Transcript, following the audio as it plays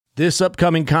This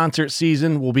upcoming concert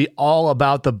season will be all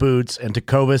about the boots, and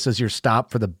Tecovas is your stop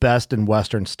for the best in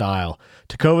Western style.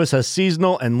 Tecovas has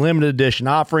seasonal and limited edition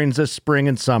offerings this spring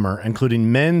and summer,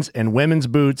 including men's and women's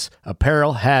boots,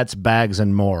 apparel, hats, bags,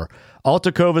 and more. All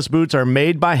Tecovas boots are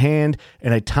made by hand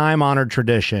in a time-honored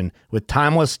tradition with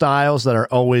timeless styles that are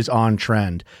always on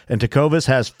trend. And Tecovas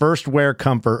has first wear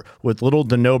comfort with little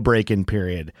to no break-in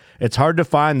period. It's hard to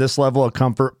find this level of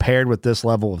comfort paired with this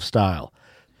level of style.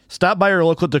 Stop by your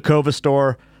local Tecovas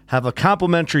store, have a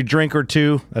complimentary drink or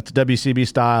two, that's WCB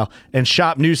style, and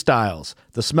shop new styles.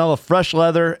 The smell of fresh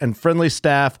leather and friendly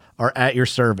staff are at your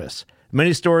service.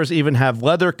 Many stores even have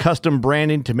leather custom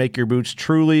branding to make your boots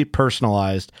truly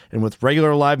personalized. And with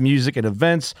regular live music and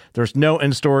events, there's no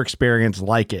in-store experience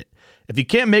like it. If you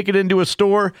can't make it into a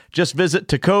store, just visit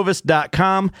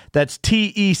tecovas.com. That's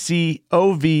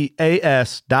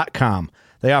TECOVAS.com.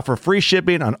 They offer free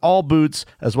shipping on all boots,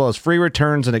 as well as free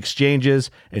returns and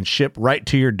exchanges, and ship right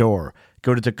to your door.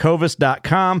 Go to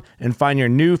tecovas.com and find your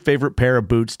new favorite pair of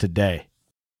boots today.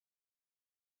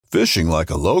 Fishing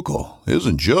like a local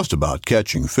isn't just about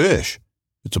catching fish.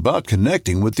 It's about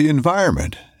connecting with the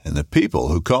environment and the people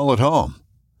who call it home.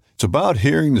 It's about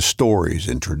hearing the stories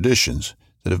and traditions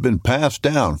that have been passed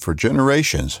down for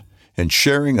generations and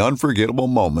sharing unforgettable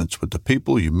moments with the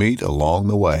people you meet along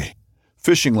the way.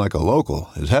 Fishing like a local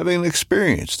is having an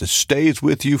experience that stays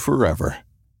with you forever.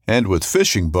 And with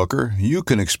Fishing Booker, you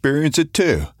can experience it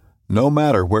too, no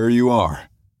matter where you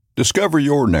are. Discover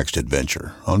your next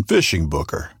adventure on Fishing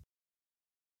Booker.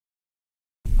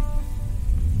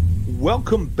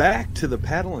 Welcome back to the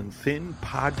Paddle and Fin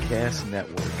Podcast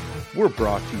Network. We're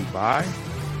brought to you by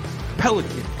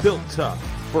Pelican, built tough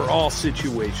for all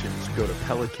situations. Go to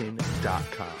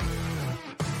pelican.com.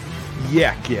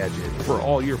 Yak Gadget, for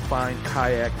all your fine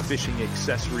kayak fishing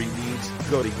accessory needs,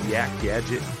 go to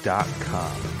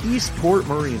yakgadget.com. Eastport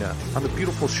Marina, on the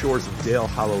beautiful shores of Dale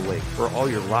Hollow Lake, for all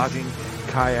your lodging,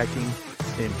 kayaking,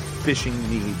 and fishing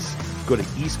needs, go to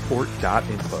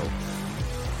eastport.info.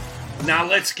 Now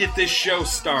let's get this show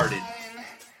started.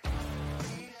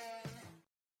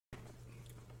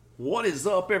 What is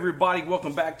up, everybody?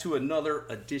 Welcome back to another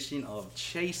edition of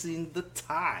Chasing the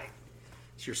Tide.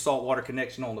 It's your saltwater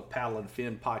connection on the Paddle and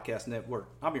Fin Podcast Network.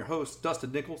 I'm your host,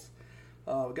 Dustin Nichols.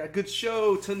 We got a good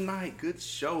show tonight. Good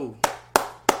show.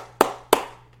 I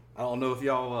don't know if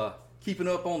y'all keeping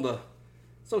up on the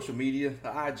social media, the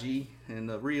IG, and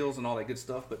the Reels and all that good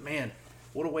stuff, but man,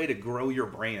 what a way to grow your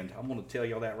brand. I'm going to tell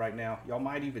y'all that right now. Y'all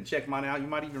might even check mine out. You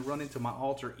might even run into my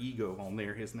alter ego on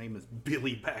there. His name is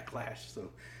Billy Backlash.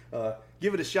 So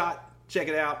give it a shot. Check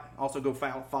it out. Also go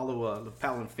follow the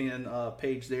Paddle and Fin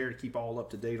page there to keep all up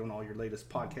to date on all your latest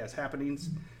podcast happenings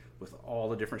with all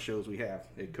the different shows we have.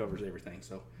 It covers everything.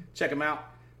 So check them out.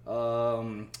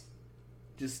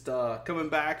 Just coming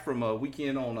back from a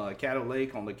weekend on Caddo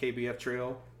Lake on the KBF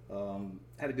Trail.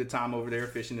 Had a good time over there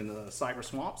fishing in the cypress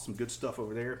swamp. Some good stuff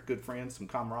over there. Good friends, some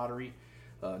camaraderie.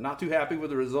 Not too happy with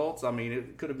the results. I mean,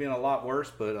 it could have been a lot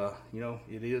worse, but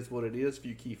it is what it is. A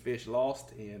few key fish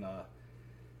lost, and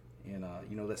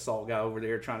that salt guy over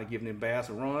there trying to give them bass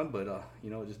a run, but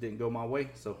it just didn't go my way.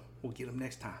 So we'll get them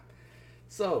next time.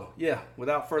 So yeah,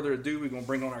 without further ado, we're gonna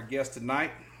bring on our guest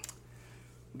tonight.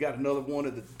 We got another one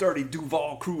of the Dirty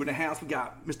Duval crew in the house. We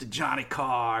got Mr. Jonny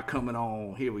Carr coming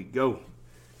on. Here we go.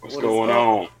 What's going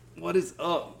on? What is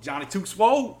up, Johnny Too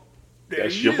Swole?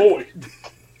 That's your boy.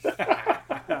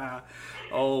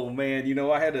 Oh man,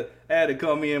 I had to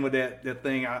come in with that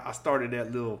thing. I started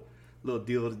that little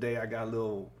deal today. I got a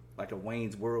little like a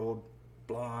Wayne's World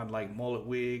blonde like mullet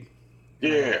wig.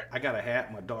 Yeah. I got a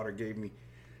hat my daughter gave me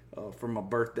for my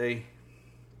birthday.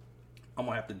 I'm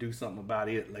gonna have to do something about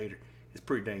it later. It's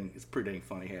pretty dang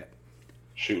funny hat.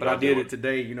 Shoot, but I did it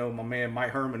today. My man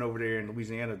Mike Herman over there in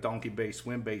Louisiana, Donkey Bay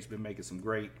Swim Bait's been making some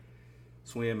great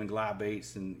swim and glide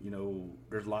baits, and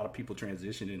there's a lot of people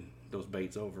transitioning those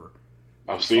baits over.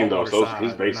 I've seen those.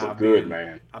 His baits look good,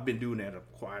 man. I've been doing that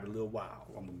quite a little while.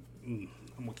 I'm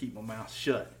gonna keep my mouth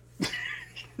shut.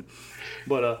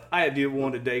 But I did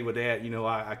one today with that.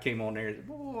 I came on there and said,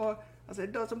 boy, I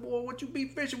said, Dustin, boy, what you be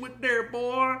fishing with there,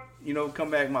 boy?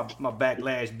 Come back, my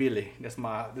Backlash Billy. That's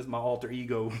my alter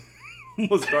ego. I'm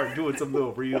gonna start doing some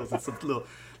little reels and some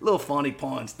little funny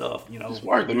pun stuff. It's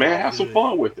worth it, man. Have some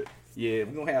fun with it. Yeah,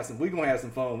 we're gonna have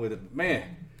some fun with it,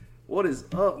 man. What is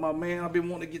up, my man? I've been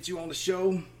wanting to get you on the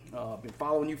show. I've been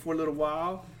following you for a little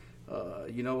while. I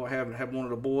have one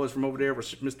of the boys from over there,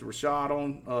 Mr. Rashad,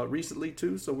 on recently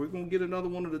too. So we're gonna get another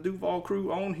one of the Duval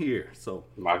crew on here. So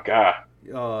my guy,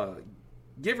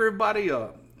 give everybody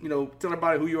tell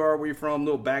everybody who you are, where you're from, a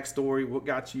little backstory, what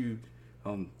got you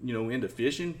into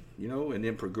fishing, and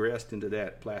then progressed into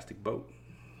that plastic boat?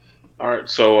 All right,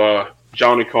 so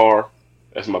Jonny Carr,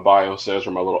 as my bio says,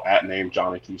 or my little at name,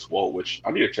 Johnny Too Swole, which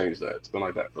I need to change that. It's been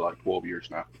like that for like 12 years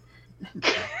now.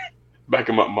 Back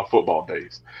in my football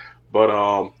days.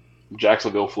 But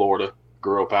Jacksonville, Florida,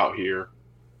 grew up out here.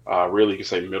 Really, you can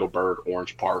say Middleburg,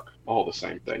 Orange Park, all the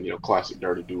same thing. Classic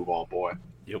dirty Duval boy.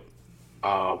 Yep.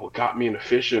 What got me into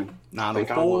fishing? I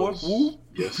think I 904. was,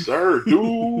 yes, sir,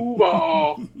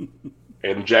 Duval.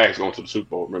 And the Jags going to the Super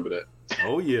Bowl. Remember that?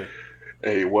 Oh yeah.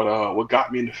 Hey, what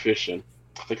got me into fishing?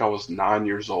 I think I was 9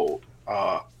 years old.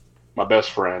 My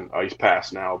best friend, he's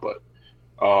passed now, but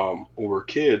when we were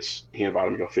kids, he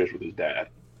invited me to go fish with his dad.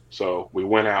 So we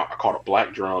went out. I caught a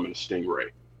black drum and a stingray.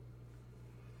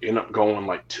 Ended up going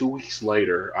like 2 weeks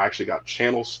later. I actually got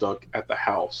channel stuck at the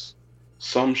house.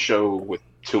 Some show with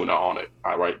tuna on it.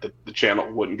 The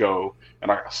channel wouldn't go,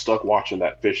 and I got stuck watching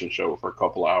that fishing show for a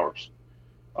couple hours.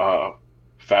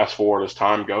 Fast forward as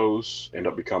time goes, end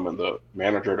up becoming the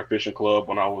manager at a fishing club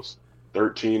when I was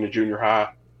 13 in junior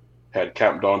high. Had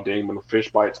Captain Don Dingman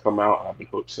fish bites come out. I've been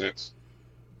hooked since.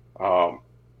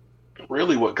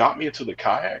 Really, what got me into the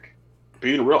kayak,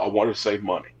 being real, I wanted to save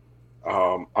money.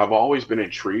 I've always been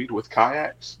intrigued with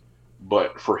kayaks,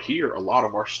 but for here, a lot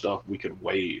of our stuff we could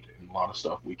wade, and a lot of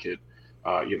stuff we could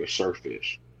surf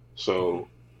fish. So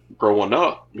growing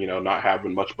up, not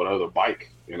having much but other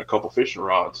bike and a couple fishing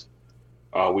rods,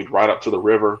 we'd ride up to the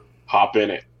river, hop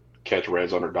in it, catch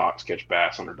reds under docks, catch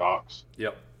bass under docks.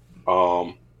 Yep.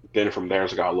 Then from there,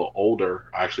 as I got a little older,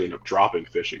 I actually ended up dropping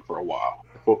fishing for a while,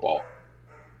 football.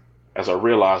 As I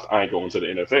realized I ain't going to the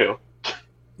NFL,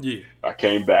 yeah, I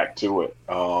came back to it.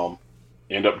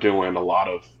 End up doing a lot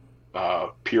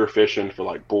of pure fishing for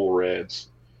like bull reds.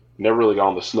 Never really got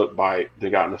on the snook bite.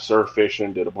 Then got into surf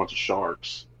fishing, did a bunch of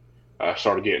sharks. I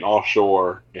started getting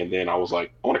offshore, and then I was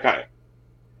like, I want to kayak.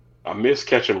 I miss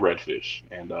catching redfish,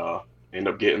 and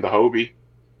ended up getting the Hobie.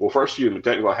 Well, first year,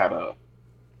 technically I had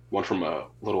one from a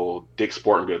little Dick's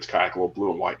Sporting Goods kayak, a little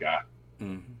blue and white guy.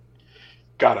 Mm-hmm.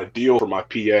 Got a deal for my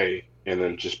PA, and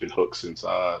then just been hooked since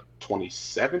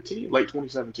 2017, late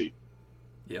 2017.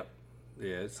 Yep.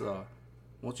 Yeah, it's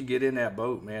once you get in that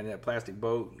boat, man, that plastic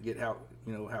boat, get how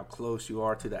close you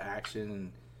are to the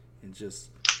action and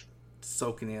just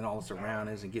soaking in all the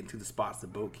surroundings and getting to the spots the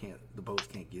boats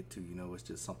can't get to. It's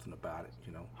just something about it.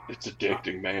 It's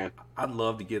addicting, man. I'd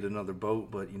love to get another boat,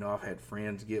 but I've had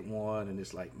friends get one, and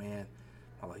it's like, man,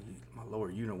 my lower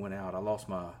unit went out. I lost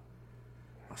my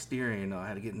steering. I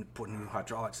had to put a new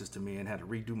hydraulic system in, had to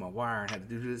redo my wire, and had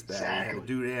to do this back, and had to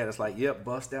do that. It's like, yep,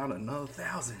 bust down another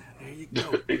 $1,000. There you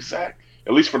go. Exactly.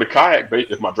 At least for the kayak bait,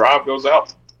 if my drive goes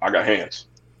out, I got hands.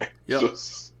 Yep.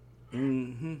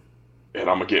 Mm-hmm. And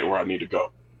I'm gonna get where I need to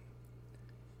go.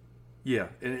 Yeah,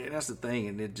 and that's the thing,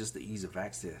 and then just the ease of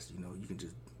access. You can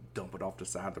just dump it off the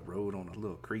side of the road on a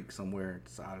little creek somewhere,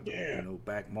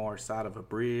 back marsh, side of a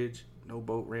bridge. No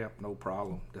boat ramp, no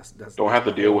problem. That's don't have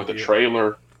to deal with a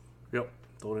trailer. Yep.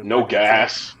 No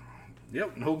gas.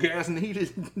 Yep. No gas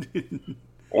needed.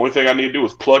 Only thing I need to do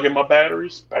is plug in my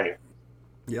batteries. Bam.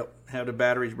 Yep. Have the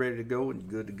batteries ready to go and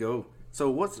you're good to go. So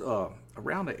what's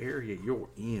around the area you're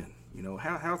in?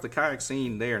 How's the kayak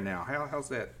scene there now? How's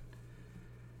that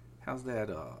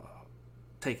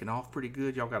taking off pretty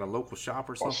good? Y'all got a local shop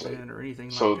or something or anything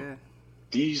like that?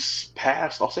 These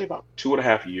past, I'll say about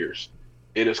 2.5 years,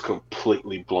 it is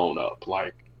completely blown up.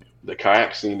 Like the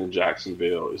kayak scene in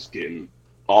Jacksonville is getting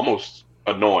almost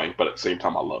annoying, but at the same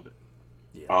time, I love it.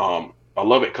 Yeah. I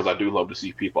love it because I do love to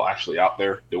see people actually out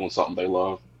there doing something they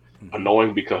love. Mm-hmm.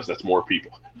 Annoying because that's more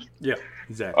people. Yeah,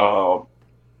 exactly.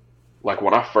 Like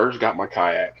when I first got my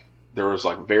kayak, there was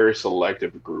like very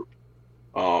selective group.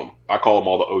 I call them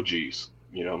all the OGs.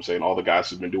 You know what I'm saying? All the guys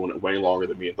who've been doing it way longer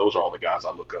than me, and those are all the guys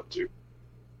I look up to.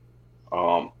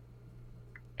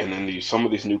 And then some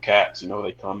of these new cats,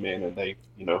 they come in and they,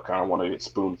 kind of want to get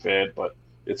spoon fed, but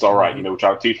it's all right. We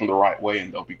try to teach them the right way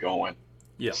and they'll be going.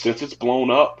 Yeah. Since it's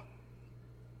blown up,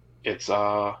 it's,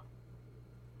 I'll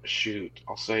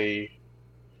say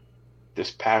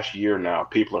this past year now,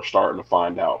 people are starting to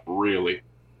find out really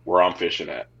where I'm fishing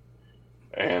at.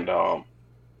 And,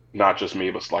 not just me,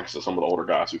 but like I said, some of the older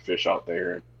guys who fish out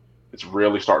there, and it's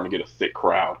really starting to get a thick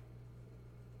crowd.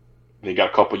 And you got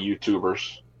a couple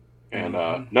YouTubers. And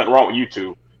nothing wrong with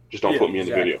YouTube. Just don't put me in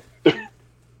the video.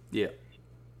 Yeah.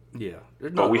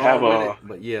 There's but we have don't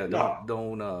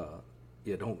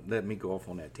let me go off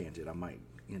on that tangent. I might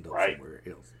end up somewhere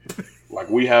else. Like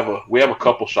we have a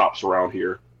couple shops around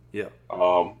here. Yeah.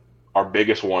 Our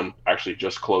biggest one actually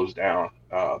just closed down.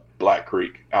 Black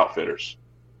Creek Outfitters.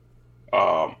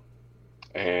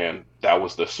 And that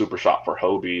was the super shop for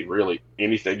Hobie. Really,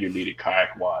 anything you needed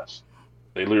kayak wise,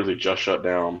 they literally just shut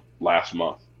down last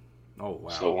month. Oh wow!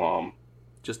 So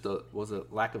just was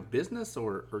it lack of business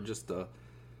or just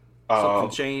something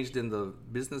changed in the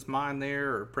business mind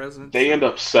there or presence? They end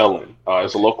up selling.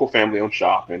 It's a local family-owned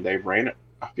shop, and they ran it.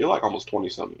 I feel like almost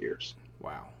 20-something years.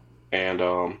 Wow.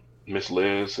 And Miss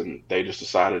Liz and they just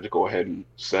decided to go ahead and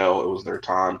sell. It was their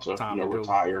time to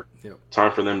retire. Yep.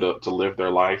 Time for them to live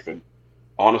their life. And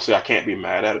honestly, I can't be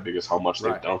mad at it because how much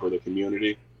they've done for the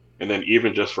community. And then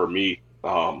even just for me,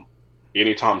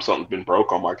 anytime something's been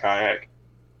broke on my kayak,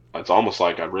 it's almost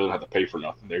like I really don't have to pay for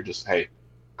nothing. They're just, hey,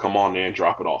 come on in,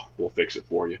 drop it off. We'll fix it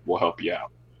for you. We'll help you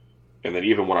out. And then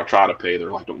even when I try to pay,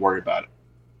 they're like, don't worry about it.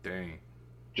 Dang.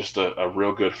 Just a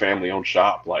real good family-owned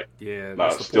shop. Like,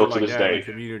 still to this day. In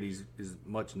communities is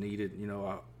much needed.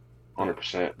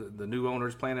 100%. The new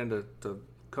owners planning to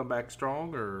come back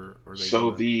strong, or are they?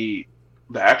 So the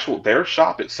their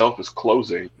shop itself is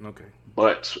closing. Okay.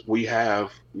 But we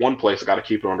have one place I got to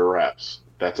keep it under wraps.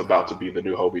 That's about to be the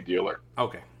new Hobie dealer.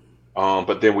 Okay.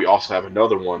 But then we also have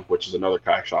another one, which is another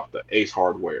kayak shop, the Ace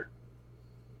Hardware.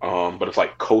 But it's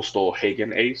like Coastal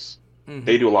Hagen Ace. Mm-hmm.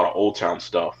 They do a lot of Old Town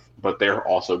stuff, but they're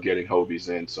also getting Hobies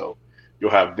in. So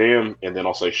you'll have them, and then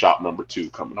I'll say shop number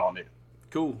 2 coming on in.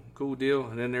 Cool deal.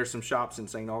 And then there's some shops in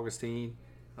St. Augustine.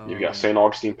 You've got St.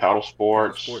 Augustine Paddle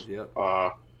Sports. Yep.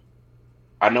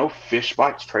 I know Fish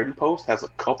Bites Trading Post has a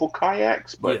couple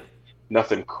kayaks, but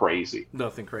nothing crazy.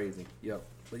 Nothing crazy. Yep.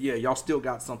 But yeah, y'all still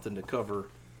got something to cover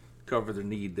the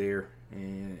need there,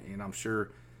 and I'm sure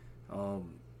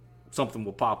something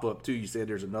will pop up too. You said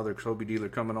there's another Hobie dealer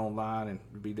coming online and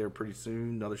will be there pretty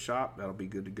soon. Another shop that'll be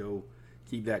good to go.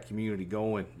 Keep that community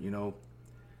going.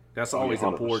 That's always 100%.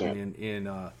 important in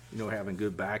having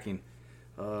good backing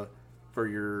for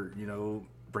your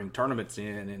bring tournaments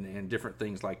in and different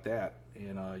things like that.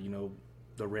 And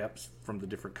the reps from the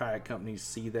different kayak companies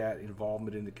see that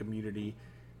involvement in the community,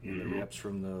 and the reps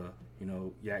from the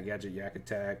Yak Gadget, Yak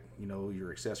Attack,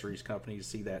 your accessories companies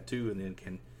see that too, and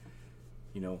then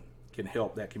can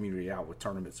help that community out with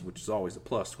tournaments, which is always a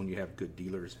plus when you have good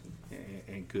dealers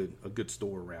and a good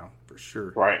store around, for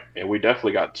sure. Right, and we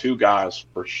definitely got 2 guys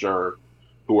for sure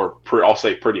who are I'll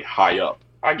say pretty high up,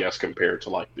 I guess, compared to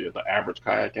like the average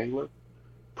kayak angler.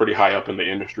 Pretty high up in the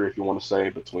industry, if you want to say,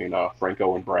 between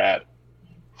Franco and Brad.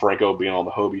 Franco being on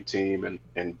the Hobie team,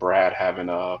 and Brad having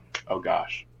I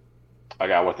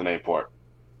got what the name for it.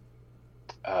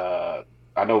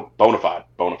 I know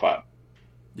Bonafide.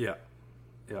 Yeah.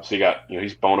 So you got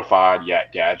he's Bonafide,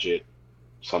 Yak Gadget,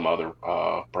 some other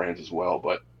brands as well.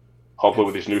 But hopefully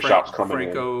with these new shops coming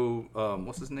in. Franco,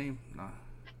 what's his name?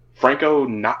 Franco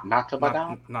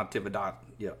Natividad? Natividad.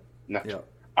 Yeah. Yeah.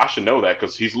 I should know that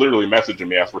because he's literally messaging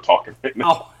me as we're talking right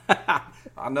now. Oh,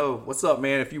 I know. What's up,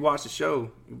 man? If you watch the show,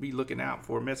 you'll be looking out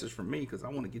for a message from me because I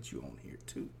want to get you on here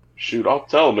too. Shoot, I'll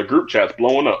tell him the group chat's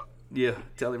blowing up. Yeah,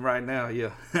 tell him right now.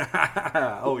 Yeah.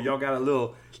 Oh, y'all got a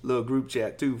little group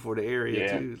chat too for the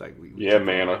area too. Like we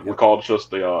man. We call it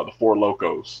just the Four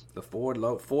Locos. The Four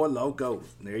Locos.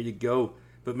 There you go.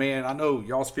 But man, I know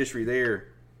y'all's fishery there.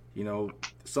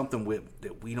 Something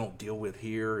that we don't deal with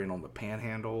here and on the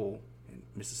Panhandle.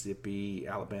 Mississippi,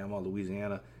 Alabama,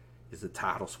 Louisiana, is the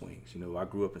tidal swings. I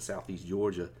grew up in southeast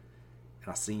Georgia,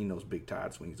 and I seen those big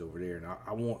tide swings over there. And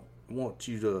I want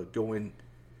you to go in,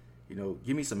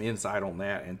 give me some insight on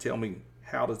that and tell me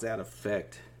how does that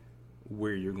affect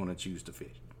where you're going to choose to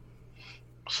fish.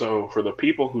 So for the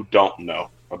people who don't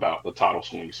know about the tidal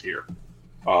swings here,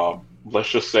 let's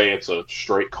just say it's a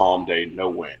straight calm day, no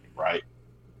wind, right?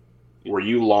 Where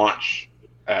you launch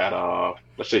at,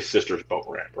 let's say Sisters Boat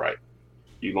Ramp, right?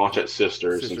 You launch at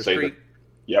Sisters and say Creek.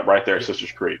 Right there at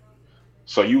Sisters Creek.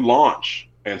 So you launch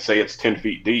and say it's 10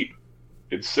 feet deep.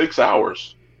 In 6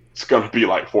 hours, it's going to be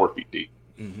like 4 feet deep.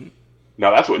 Mm-hmm. Now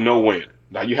that's with no wind.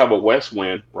 Now you have a west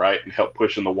wind, right, and help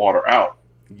pushing the water out.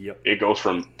 Yep. It goes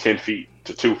from 10 feet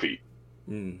to 2 feet.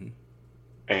 Mm-hmm.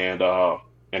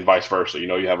 And vice versa.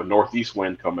 You have a northeast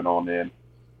wind coming on in.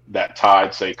 That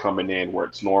tide, say, coming in where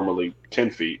it's normally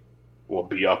 10 feet, will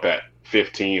be up at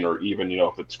 15, or even,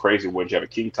 if it's crazy winds, you have a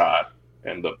king tide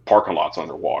and the parking lot's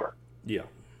underwater. Yeah.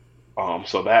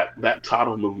 So that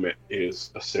tidal movement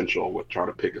is essential with trying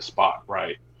to pick a spot,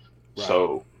 right?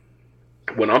 So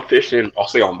when I'm fishing, I'll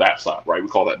say on that side, right? We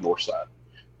call that north side.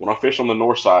 When I fish on the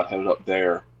north side, headed up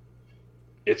there,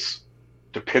 it's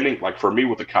depending, like for me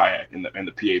with the kayak and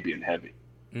the PA being heavy,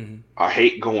 I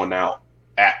hate going out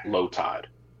at low tide.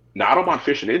 Now, I don't mind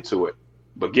fishing into it,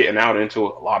 but getting out into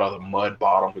a lot of the mud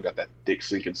bottom, we got that thick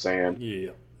sinking sand. Yeah.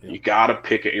 You got to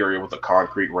pick an area with a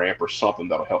concrete ramp or something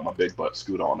that'll help my big butt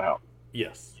scoot on out.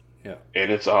 Yes. Yeah.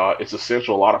 And it's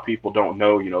essential. A lot of people don't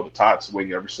know, the tides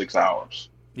swing every 6 hours.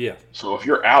 Yeah. So if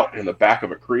you're out in the back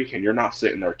of a creek and you're not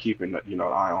sitting there keeping, an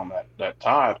eye on that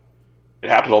tide, it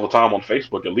happens all the time on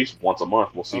Facebook. At least once a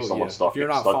month, we'll see someone If you're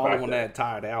not stuck back following there. that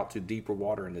tide out to deeper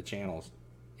water in the channels,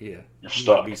 You're you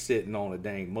stuck. might be sitting on a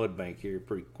dang mud bank here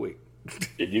pretty quick.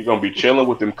 And you're gonna be chilling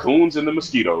with them coons and the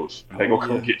mosquitoes. They gonna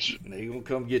come get you. They gonna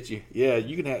come get you. Yeah,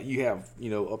 you have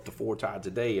up to 4 tides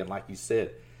a day, and like you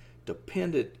said,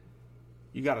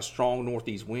 you got a strong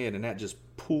northeast wind, and that just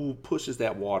pushes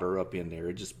that water up in there.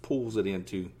 It just pulls it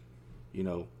into,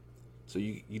 so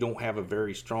you don't have a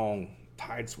very strong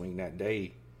tide swing that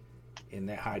day, and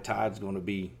that high tide's going to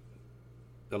be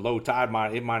the low tide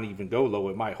might even go low.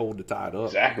 It might hold the tide up,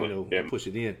 Exactly. push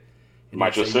it in. And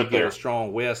Might just sit you get there. a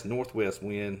strong northwest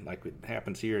wind, like it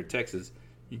happens here in Texas.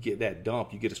 You get that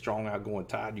dump, you get a strong outgoing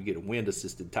tide, you get a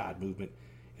wind-assisted tide movement,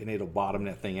 and it'll bottom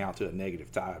that thing out to a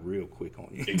negative tide real quick on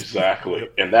you. Exactly.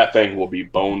 And that thing will be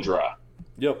bone dry.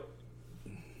 Yep.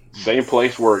 Same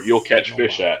place where you'll catch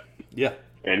fish at, Yeah.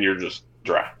 and you're just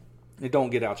dry. And don't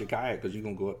get out your kayak because you're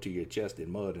going to go up to your chest in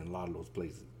mud in a lot of those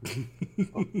places.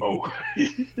 Oh,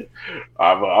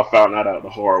 I found that out the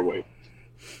hard way.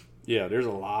 Yeah, there's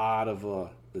a lot of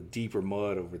the deeper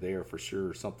mud over there for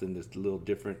sure. Something that's a little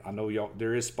different. I know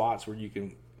there is spots where you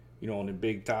can, on the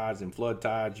big tides and flood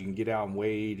tides, you can get out and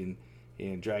wade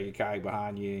and drag your kayak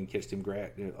behind you and catch them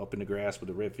up in the grass with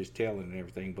the redfish tailing and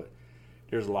everything. But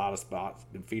there's a lot of spots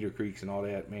and feeder creeks and all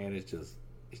that. Man, it's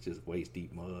just waist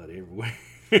deep mud everywhere.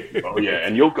 Oh yeah,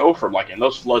 and you'll go from in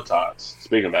those flood tides.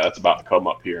 Speaking of that, that's about to come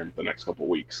up here in the next couple of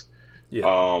weeks.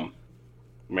 Yeah.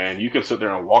 Man, you can sit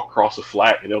there and walk across a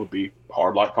flat, and it'll be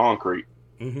hard like concrete.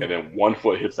 Mm-hmm. And then one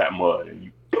foot hits that mud, and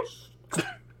you.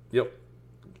 Yep.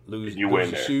 Lose win your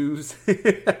there. shoes.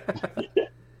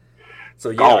 So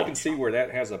yeah, Gone. I can see where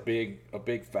that has a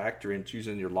big factor in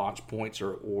choosing your launch points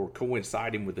or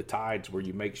coinciding with the tides, where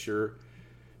you make sure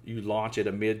you launch at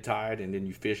a mid tide and then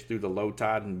you fish through the low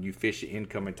tide and you fish the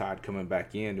incoming tide coming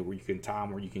back in, to where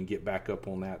you can get back up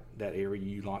on that area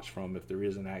you launched from, if there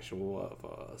is an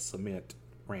actual cement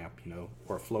ramp,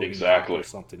 or a floating Exactly. dock or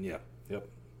something. Yeah. Yep.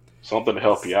 Something to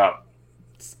help you out.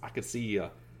 I could see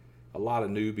a lot of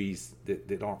newbies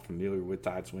that aren't familiar with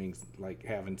tide swings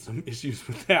having some issues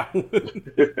with that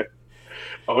one.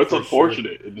 Oh, it's For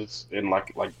unfortunate. It's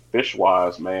like fish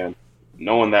wise, man.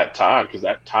 Knowing that tide, because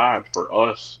that tide for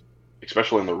us,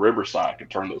 especially in the riverside, can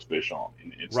turn those fish on.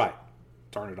 Right.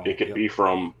 Turn it on. It could Yep. be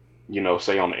from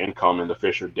say on the incoming the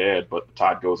fish are dead, but the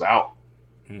tide goes out,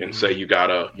 and say you got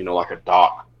a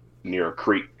dock near a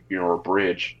creek, or a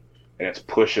bridge, and it's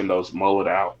pushing those mullet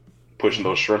out, pushing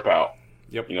those shrimp out.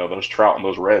 Yep. Those trout and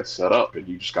those reds set up, and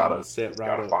you just gotta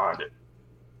Gotta find it.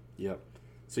 Yep.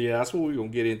 So yeah, that's what we're gonna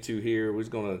get into here. We're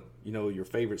gonna, your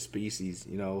favorite species.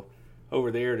 Over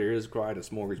there is quite a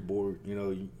smorgasbord.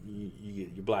 You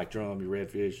get your black drum, your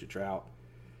redfish, your trout,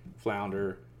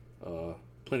 flounder,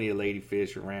 plenty of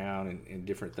ladyfish around, and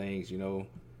different things. You know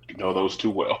those too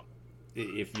well.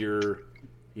 If you're,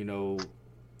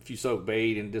 if you soak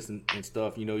bait and this and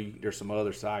stuff, there's some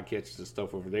other side catches and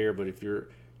stuff over there. But if you're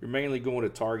mainly going to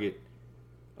target,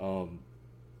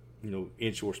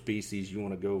 inshore species, you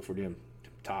want to go for them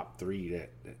top 3, that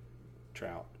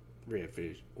trout,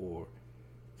 redfish, or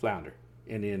flounder,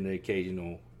 and then the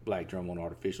occasional black drum on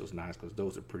artificial is nice, because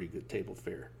those are pretty good table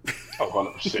fare. Oh,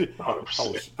 100%,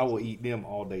 100%. I will eat them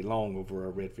all day long over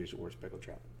a redfish or a speckled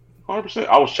trout. 100%.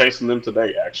 I was chasing them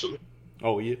today, actually.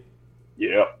 Oh yeah.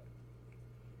 Yep.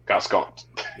 Got skunked.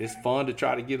 It's fun to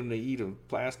try to get them to eat a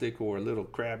plastic or a little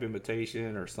crab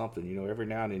imitation or something. Every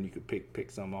now and then you could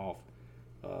pick some off.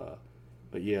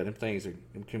 But yeah, them things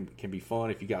can be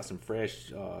fun if you got some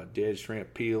fresh dead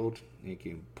shrimp peeled. You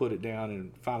can put it down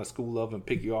and find a school of them,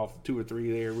 pick you off 2 or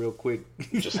 3 there real quick.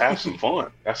 Just have some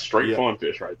fun. That's straight fun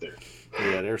fish right there.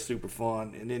 Yeah, they're super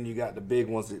fun. And then you got the big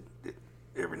ones that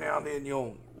every now and then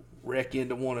you'll wreck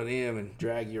into one of them and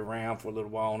drag you around for a little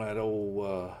while on that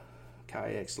old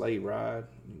kayak sleigh ride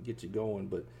and get you going.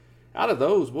 But out of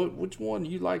those, which one do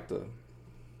you like to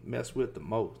mess with the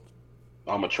most?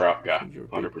 I'm a trout guy,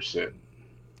 100%.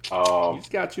 He's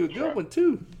got you a good one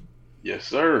too. Yes,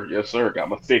 sir. Yes, sir. Got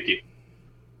my thicket.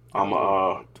 I'm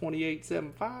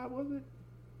 28.75, was it?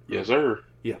 Yes, sir.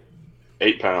 Yeah.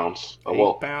 8 pounds.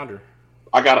 8-pounder.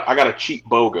 I got a cheap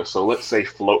boga, so let's say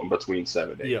floating between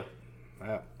 7 and 8.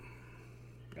 Yeah.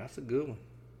 That's a good one.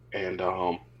 And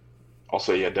I'll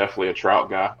say, definitely a trout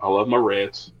guy. I love my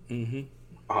reds. Mm-hmm.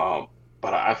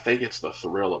 But I think it's the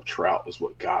thrill of trout is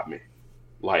what got me.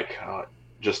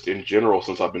 Just in general,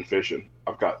 since I've been fishing,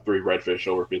 I've got 3 redfish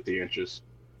over 50 inches.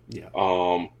 Yeah.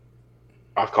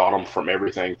 I've caught them from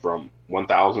everything from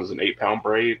 1,000s and 8-pound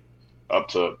braid up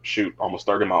to almost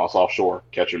 30 miles offshore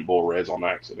catching bull reds on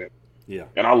accident. Yeah.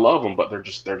 And I love them, but they're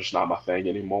just not my thing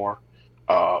anymore.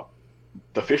 Uh,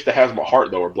 the fish that has my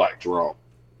heart though are black drum.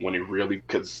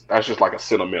 Because that's just like a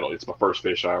sentimental. It's my first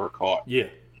fish I ever caught. Yeah.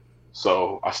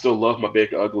 So I still love my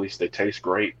big uglies. They taste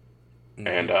great. Mm-hmm.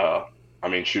 And I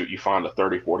mean, shoot, you find a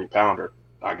 30, 40 pounder,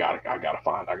 I gotta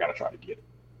try to get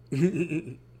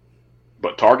it.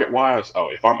 But target wise,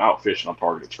 if I'm out fishing, I'm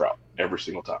targeting trout every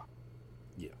single time.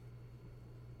 Yeah.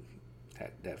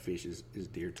 That fish is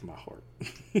dear to my heart.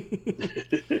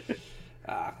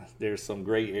 There's some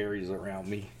great areas around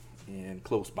me and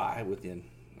close by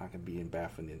I can be in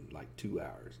Baffin in like 2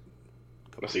 hours.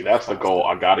 See, that's the goal.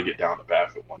 I got to get down to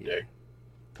Baffin one day.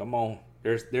 Come on.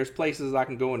 There's places I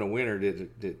can go in the winter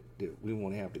that we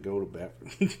won't have to go to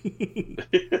Baffin.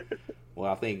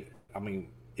 Well,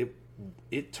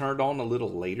 it turned on a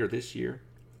little later this year,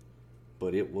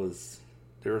 but there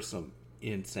were some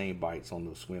insane bites on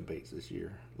those swim baits this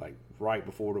year. Like right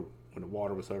before when the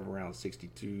water was hovering around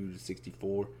 62 to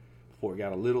 64, before it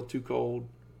got a little too cold,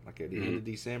 like at the end of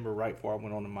December, right before I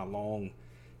went on my long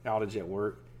outage at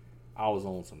work, I was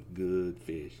on some good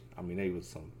fish. I mean, they was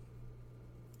some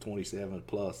 27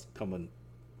 plus coming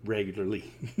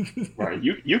regularly. Right,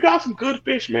 you got some good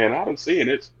fish, man. I done seen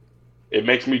it. It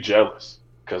makes me jealous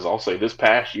because I'll say this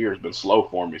past year has been slow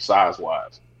for me size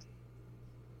wise.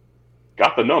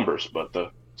 Got the numbers, but the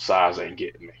size ain't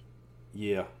getting me.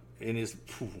 Yeah, and it's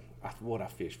what I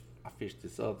fished. I fished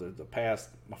this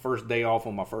my first day off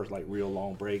on my first like real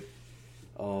long break.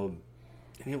 And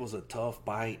it was a tough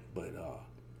bite, but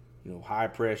high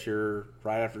pressure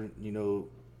right after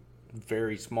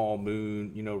very small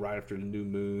moon, right after the new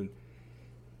moon,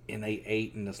 and they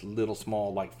ate in this little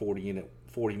small like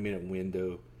 40-minute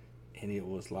window, and it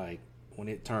was like when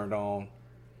it turned on,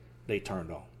 they turned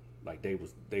on. Like they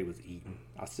was eating.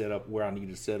 I set up where I needed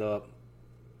to set up,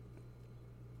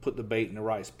 put the bait in the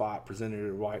right spot, presented it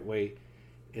the right way,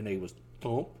 and they was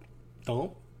thump,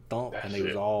 thump, thump, and they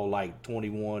was all like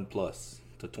 21 plus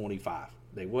to 25.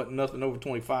 They wasn't nothing over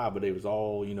 25, but they was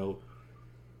all,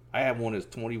 I had one that's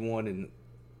 21 and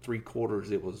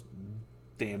 3/4. It was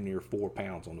damn near 4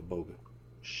 pounds on the boga.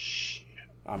 Shit.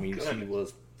 I mean, she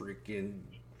was freaking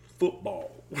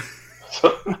football.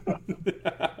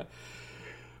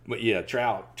 But yeah,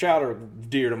 trout are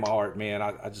dear to my heart, man.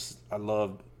 I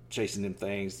love chasing them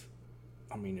things.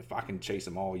 I mean, if I can chase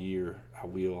them all year, I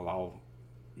will.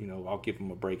 I'll give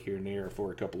them a break here and there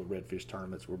for a couple of redfish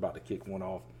tournaments. We're about to kick one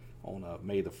off on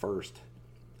May the 1st.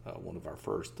 One of our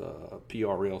first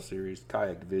PRL series,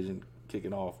 kayak division,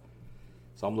 kicking off.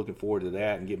 So I'm looking forward to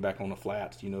that and getting back on the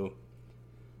flats,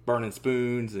 burning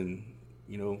spoons and,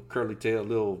 little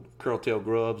curl-tail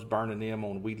grubs, burning them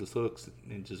on weedless hooks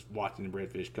and just watching the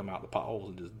redfish come out the potholes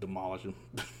and just demolish them.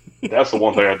 That's the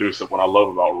one thing I do. So what I love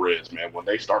about reds, man, when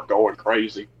they start going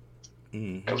crazy,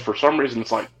 because for some reason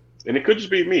it's like, and it could just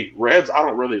be me. Reds, I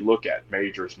don't really look at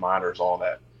majors, minors, all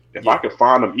that. If I could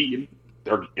find them eating,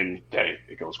 they're in day.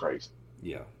 It goes crazy.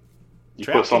 Yeah, you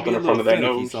put something in front of their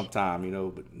nose. Sometime,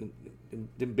 but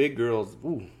them big girls,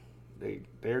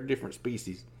 they're a different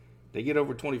species. They get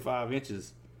over 25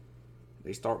 inches,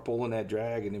 they start pulling that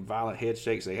drag, and the violent head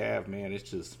shakes they have, man,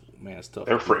 it's tough.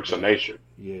 They're freaks of nature.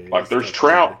 Yeah, like there's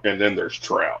trout, and then there's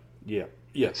trout. Yeah,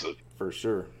 for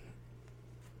sure.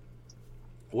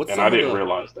 I didn't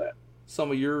realize that. Some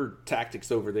of your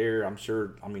tactics over there, I'm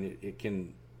sure. I mean, they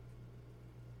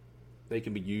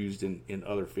can be used in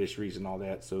other fisheries and all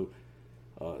that. So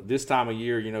this time of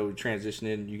year,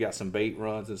 transitioning, you got some bait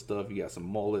runs and stuff. You got some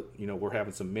mullet. We're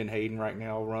having some menhaden right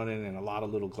now running, and a lot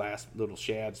of little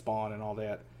shad spawn and all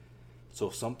that. So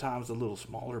sometimes the little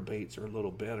smaller baits are a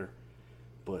little better.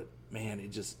 But man,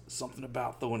 it just something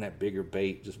about throwing that bigger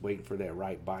bait, just waiting for that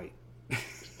right bite.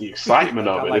 The excitement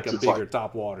of it. Like a bigger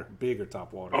top water.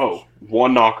 Oh,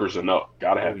 one knocker's enough.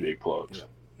 Gotta have big plugs.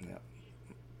 Yeah.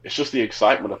 It's just the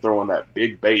excitement of throwing that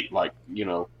big bait. Like,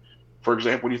 for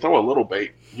example, when you throw a little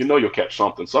bait, you'll catch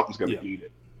something. Something's going to eat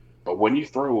it. But when you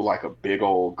throw like a big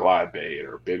old glide bait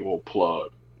or a big old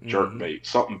plug, jerk bait,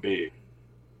 something big,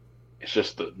 it's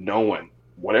just the knowing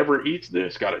whatever eats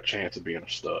this got a chance of being a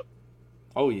stud.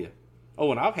 Oh, yeah. Oh,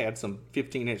 and I've had some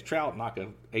 15-inch trout knock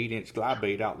an 8-inch glide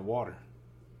bait out of the water.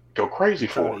 Go crazy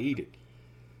for it. To eat it.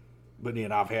 But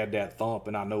then I've had that thump,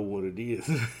 and I know what it is.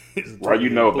 Right,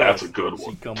 that's a good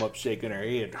one. She come up shaking her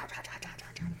head,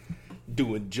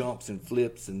 doing jumps and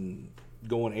flips and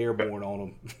going airborne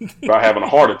on them. By having a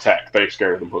heart attack, they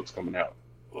scared of them hooks coming out.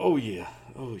 Oh, yeah.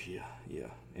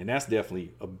 And that's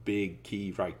definitely a big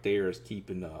key right there is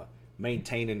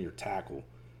maintaining your tackle.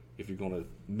 if you're going to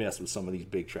mess with some of these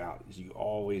big trout, is you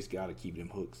always got to keep them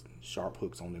hooks, sharp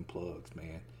hooks on them plugs,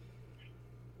 man.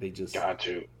 They just got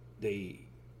to.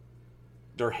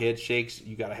 Their head shakes.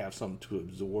 You got to have something to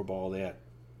absorb all that,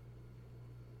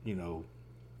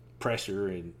 pressure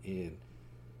and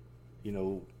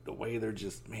the way they're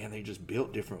just, man, they just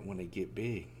built different when they get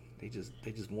big. They just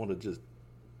want to just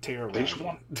tear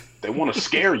around. They want to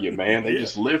scare you, man. They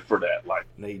just live for that. Like,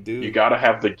 they do. You got to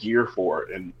have the gear for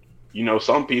it. And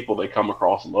some people, they come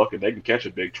across luck and they can catch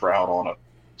a big trout on a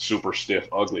super stiff,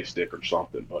 ugly stick or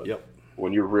something. But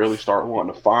when you really start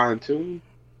wanting to fine tune,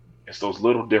 it's those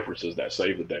little differences that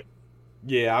save the day.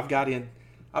 Yeah, I've got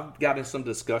in some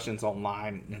discussions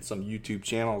online and some YouTube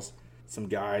channels. Some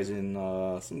guys in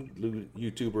some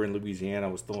YouTuber in Louisiana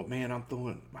was throwing.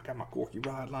 I got my corky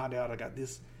rod lined out. I got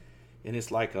this, and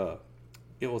it's like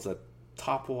it was a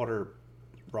topwater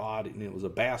rod, and it was a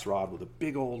bass rod with a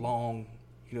big old long,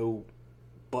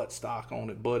 butt stock on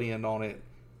it, butt end on it,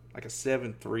 like a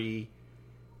 7.3,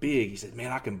 big. He said,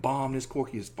 "Man, I can bomb this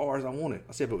corky as far as I want it."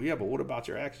 I said, "But what about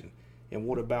your action? And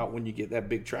what about when you get that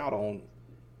big trout on?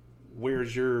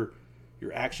 Where's your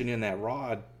action in that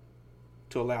rod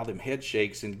to allow them head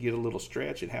shakes and get a little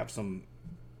stretch and have some,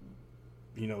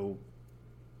 little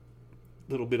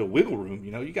bit of wiggle room?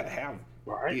 You got to have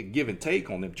a give and take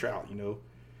on them trout.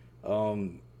 I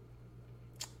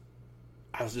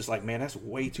was just like, man, that's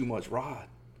way too much rod.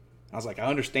 I was like, I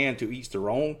understand to each their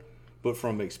own, but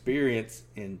from experience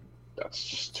and that's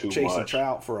just too chasing much.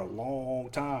 Trout for a long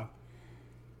time,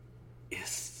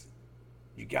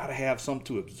 you got to have something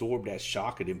to absorb that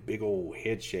shock of them big old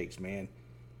head shakes, man.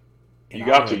 And you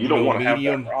got to. You don't want to have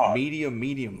that rod.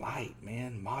 Medium light,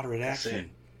 man. Moderate action.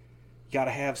 You got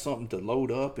to have something to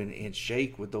load up and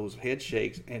shake with those head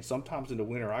shakes. And sometimes in the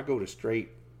winter, I go to straight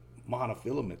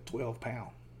monofilament, 12-pound.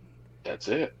 That's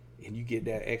it. And you get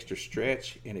that extra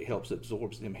stretch, and it helps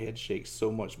absorb them head shakes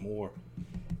so much more.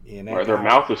 And that their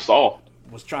mouth is soft.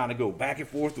 Was trying to go back and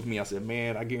forth with me. I said,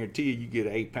 man, I guarantee you get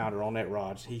an 8-pounder on that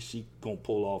rod. She going to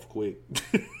pull off quick.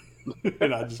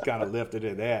 And I just kind of left it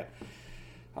at that.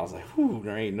 I was like, whew,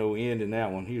 there ain't no end in that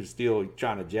one. He was still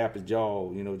trying to jack his jaw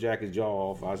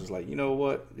off. I was just like, you know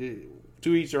what?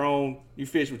 To each their own. You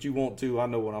fish what you want to. I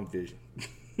know what I'm fishing.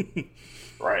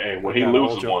 Right. And when he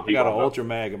loses one, he got an ultra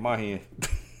mag in my hand.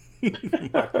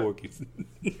 My corkies.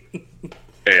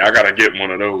 Hey, I got to get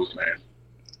one of those, man.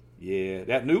 Yeah,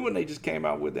 that new one they just came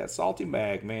out with, that salty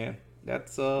mag, man.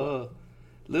 That's a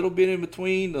little bit in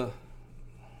between the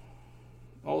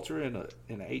ultra and the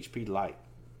HP light.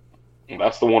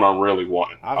 That's the one I'm really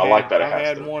wanting. I like that. I've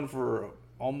had one for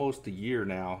almost a year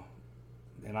now,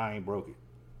 and I ain't broke it.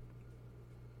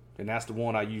 And that's the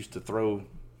one I used to throw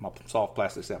my soft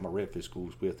plastics at my redfish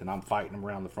schools with, and I'm fighting them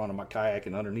around the front of my kayak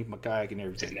and underneath my kayak and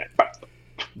everything.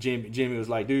 Jimmy was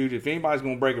like, dude, if anybody's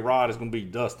going to break a rod, it's going to be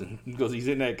Dustin, because he's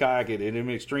in that kayak at them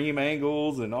extreme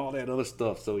angles and all that other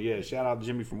stuff. So, yeah, shout out to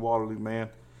Jimmy from Waterloo, man.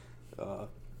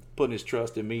 Putting his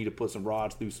trust in me to put some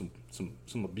rods through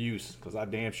some abuse, because I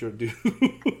damn sure do.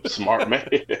 Smart man.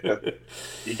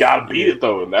 You got to beat it,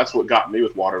 though, and that's what got me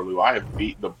with Waterloo. I have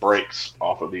beat the brakes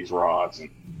off of these rods, and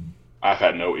I've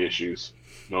had no issues,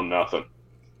 no nothing.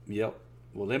 Yep.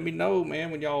 Well, let me know,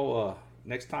 man, when y'all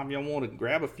next time y'all want to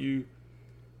grab a few,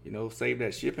 save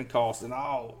that shipping cost, and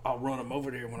I'll run them over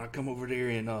there when I come over there.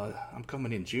 And I'm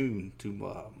coming in June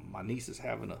to my niece is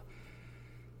having a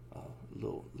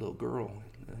little girl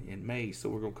in May, so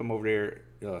we're gonna come over there.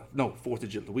 The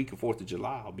week of 4th of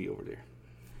July, I'll be over there.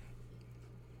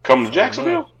 Come to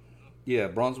Jacksonville? Yeah,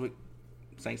 Brunswick,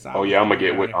 St. Simon. Oh yeah, I'm gonna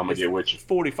get with you. It's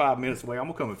 45 minutes away. I'm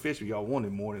gonna come and fish with y'all one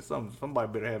in the morning.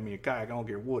 Somebody better have me a kayak. I don't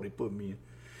care what they put me in.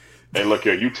 Hey, look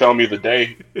here. You tell me the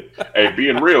day. Hey,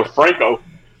 being real, Franco.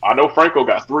 I know Franco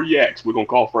got 3 yaks. We're gonna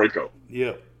call Franco.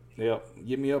 Yep.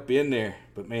 Get me up in there.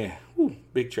 But man,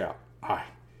 big trout. All right.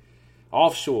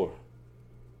 Offshore.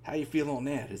 How you feel on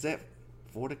that? Is that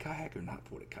for the kayak or not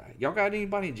for the kayak? Y'all got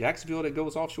anybody in Jacksonville that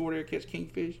goes offshore there to catch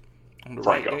kingfish on the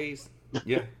Franco. right days?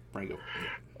 Yeah, Franco. Yeah.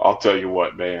 I'll tell you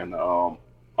what, man.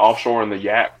 Offshore in the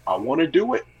yak, I want to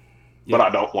do it, but I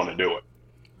don't want to do it.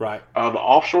 Right. The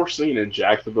offshore scene in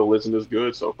Jacksonville isn't as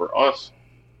good. So for us,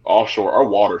 offshore, our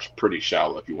water's pretty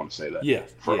shallow, if you want to say that. Yeah.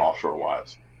 For offshore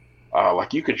wise.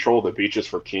 Like you control the beaches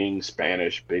for king,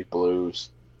 Spanish, big blues.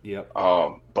 Yep.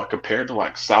 But compared to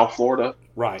like South Florida,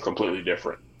 right, it's completely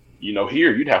different.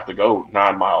 Here you'd have to go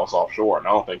 9 miles offshore, and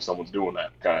I don't think someone's doing that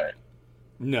kayak.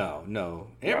 No.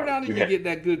 Every now and then you get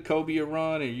that good cobia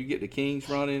run, and you get the kings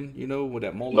running, with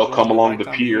that mullet. They'll come along the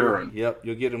pier. Yep,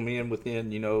 you'll get them in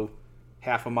within,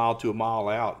 half a mile to a mile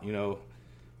out, be able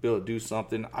to do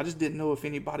something. I just didn't know if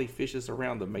anybody fishes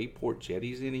around the Mayport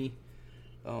jetties any.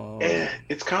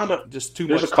 It's kind of just too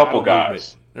there's much. a couple tidal guys.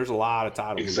 movement. There's a lot of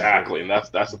tidal Exactly, movement.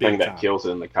 and that's the Big thing that time. kills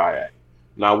it in the kayak.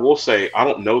 Now, I will say I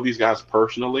don't know these guys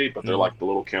personally, but they're like the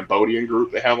little Cambodian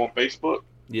group they have on Facebook.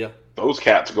 Yeah. Those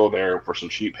cats go there for some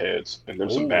sheepheads, and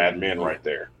there's some bad men yeah. right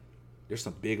there. There's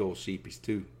some big old sheepies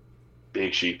too.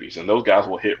 Big sheepies, and those guys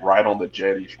will hit right on the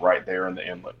jetties right there in the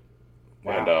inlet.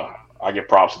 Wow. And I give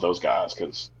props to those guys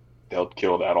because they'll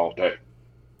kill that all day.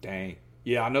 Dang.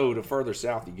 Yeah, I know the further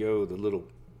south you go, the little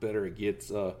better it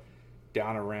gets.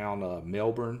 Down around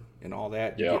Melbourne and all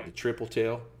that, you get the triple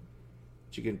tail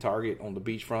that you can target on the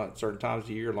beachfront certain times of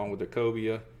the year, along with the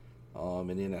cobia. And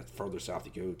then that's further south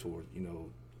you go toward,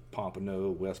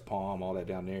 Pompano, West Palm, all that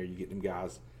down there. You get them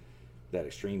guys. That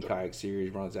Extreme Kayak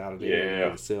Series runs out of there. Yeah.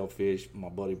 The Sailfish. My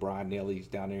buddy Brian Nelly's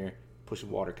down there pushing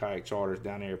water kayak charters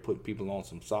down there, putting people on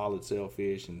some solid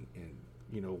Sailfish and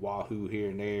Wahoo here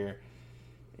and there.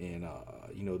 And,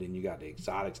 then you got the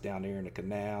exotics down there in the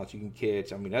canals you can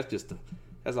catch. I mean, that's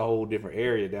a whole different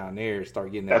area down there.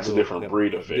 Start getting that's a different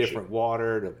breed of fishing. Different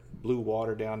water, the blue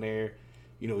water down there.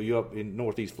 You up in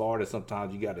Northeast Florida,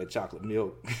 sometimes you got that chocolate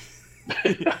milk.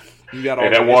 You got all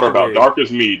that water about dark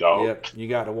as me, dog. Yep. You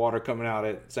got the water coming out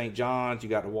at St. John's. You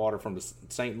got the water from the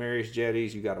St. Mary's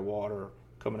jetties. You got the water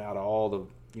coming out of all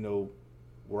the,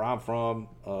 where I'm from,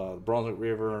 Brunswick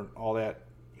River and all that,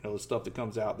 the stuff that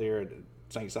comes out there at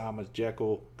St. Simon's,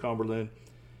 Jekyll, Cumberland.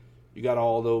 You got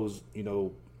all those,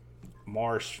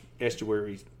 marsh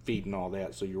estuaries feeding all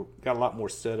that. So you got a lot more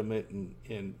sediment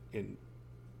and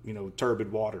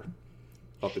turbid water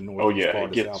up in northeast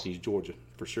Florida, southeast Georgia,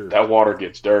 for sure. That water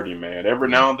gets dirty, man. Every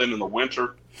now and then in the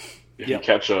winter, if you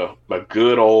catch a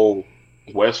good old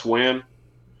west wind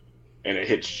and it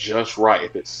hits just right,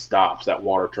 if it stops, that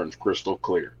water turns crystal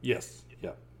clear. Yes.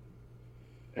 Yeah.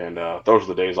 And those are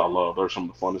the days I love. Those are some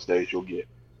of the funnest days you'll get.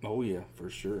 Oh, yeah, for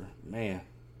sure. Man.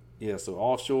 Yeah, so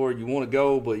offshore, you want to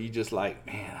go, but you just like,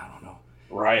 man, I don't know.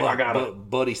 Right. I got a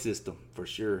buddy system, for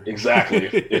sure. Exactly.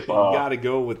 If you got to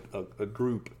go with a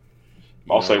group.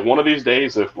 I'll say one of these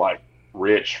days, if like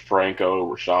Rich,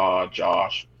 Franco, Rashad,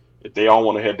 Josh, if they all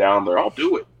want to head down there, I'll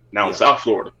do it. Now in South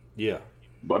Florida. Yeah.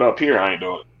 But up here, I ain't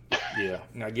doing it. Yeah.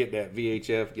 And I get that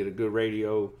VHF, get a good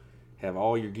radio, have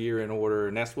all your gear in order.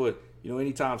 And that's what,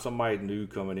 anytime somebody new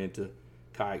coming into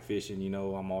kayak fishing,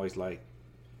 I'm always like,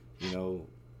 get your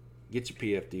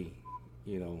PFD,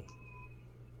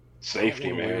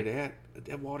 Safety, man.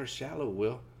 That water's shallow,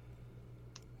 Will.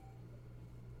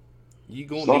 You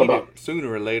gonna need it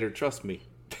sooner or later, trust me.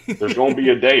 There's gonna be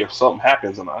a day if something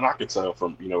happens, and I can tell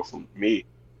from me.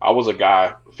 I was a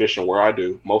guy fishing where I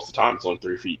do. Most of the time, it's only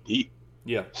 3 feet deep.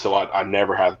 Yeah. So I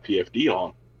never had the PFD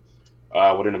on.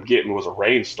 What ended up getting was a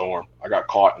rainstorm. I got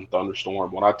caught in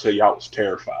thunderstorm. When I tell you I was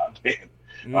terrified,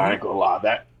 man, I ain't gonna lie.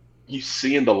 That you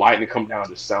seeing the lightning come down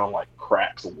just sound like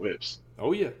cracks and whips.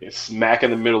 Oh yeah. It's smack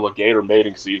in the middle of gator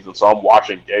mating season, so I'm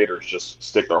watching gators just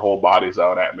stick their whole bodies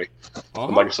out at me.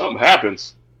 I'm like, if something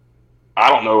happens, I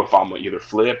don't know if I'm gonna either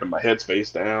flip and my head's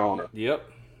face down. Or, Yep.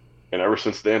 And ever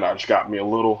since then, I just got me a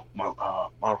little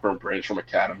my friend Brand's from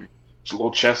Academy. It's a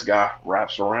little chest guy,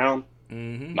 wraps around,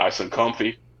 nice and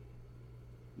comfy.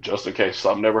 Just in case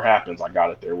something ever happens, I got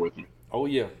it there with me. Oh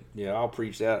yeah, yeah. I'll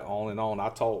preach that on and on. I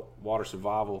taught water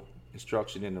survival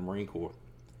instruction in the Marine Corps,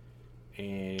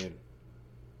 and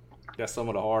that's some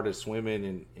of the hardest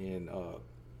swimming and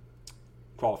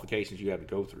qualifications you have to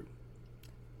go through.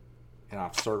 And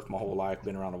I've surfed my whole life,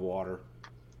 been around the water,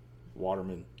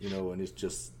 waterman, and it's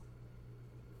just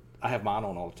I have mine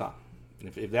on all the time.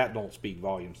 And if that don't speak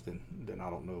volumes, then I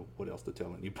don't know what else to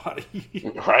tell anybody.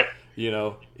 Right.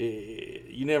 You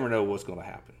never know what's going to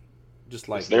happen. Just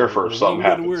like it's there for something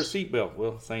happens. To wear a seatbelt.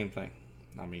 Well, same thing.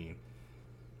 I mean,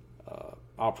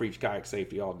 I'll preach kayak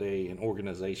safety all day and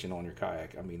organization on your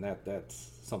kayak. I mean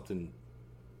that's something.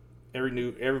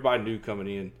 Everybody new coming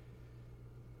in.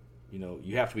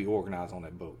 You have to be organized on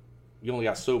that boat. You only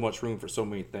got so much room for so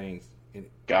many things. And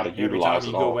got to utilize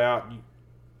it all. Every time you go out,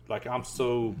 like I'm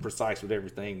so precise with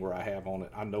everything where I have on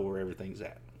it. I know where everything's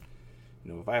at.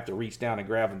 If I have to reach down and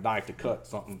grab a knife to cut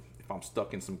something, if I'm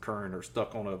stuck in some current or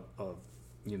stuck on a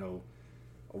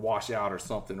washout or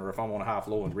something, or if I'm on a high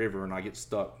flowing river and I get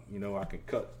stuck, I can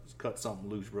cut something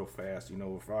loose real fast.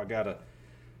 If I got a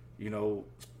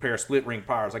pair of split ring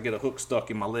pliers, I get a hook stuck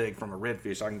in my leg from a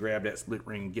redfish, I can grab that split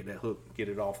ring and get that hook, get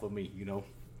it off of me.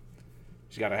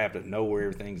 Just got to have to know where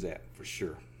everything's at for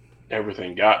sure.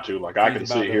 Everything got to. Like I can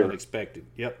sit here. Unexpected.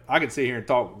 Yep. I can sit here and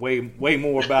talk way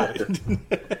more about it.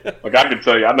 Like I can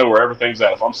tell you, I know where everything's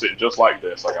at. If I'm sitting just like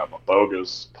this, I got my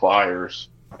bogas, pliers,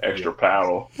 extra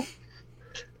paddle,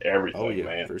 everything,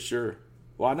 man. For sure.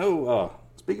 Well, I know,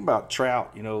 speaking about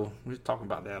trout, we were talking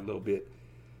about that a little bit.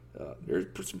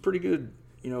 There's some pretty good,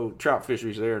 trout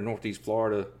fisheries there in Northeast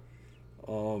Florida.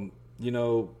 One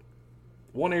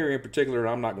area in particular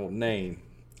I'm not going to name,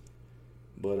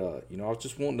 but I was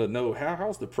just wanting to know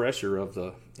how's the pressure of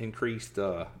the increased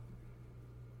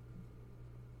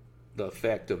the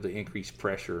effect of the increased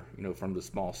pressure, from the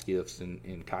small skiffs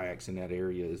and kayaks in that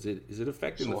area. Is it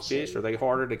affecting the fish? Are they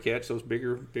harder to catch, those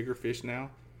bigger fish now?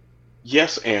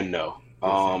 Yes and no.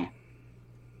 I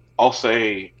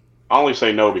only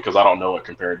say no because I don't know it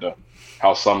compared to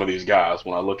how some of these guys,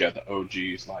 when I look at the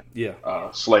OGs like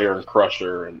Slayer and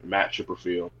Crusher and Matt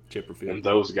Chipperfield, and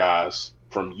those guys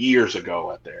from years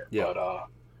ago out there. Yeah. But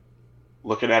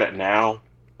looking at it now,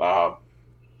 I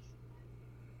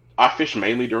fish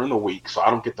mainly during the week, so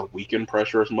I don't get the weekend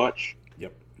pressure as much.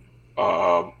 Yep.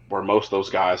 Where most of those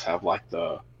guys have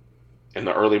in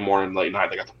the early morning, late night,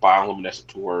 they got the bioluminescent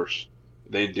tours.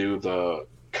 They do the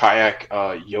kayak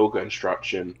yoga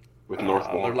instruction with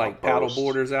Northbourne. They're like paddle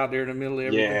boarders out there in the middle of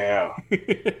everything. Yeah.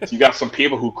 So you got some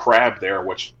people who crab there,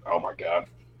 which, oh my God,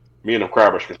 me and the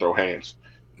crabbers can throw hands.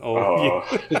 Oh,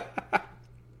 yeah.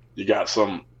 You got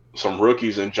some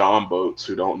rookies in John boats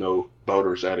who don't know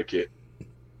boaters etiquette.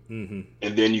 Mm-hmm.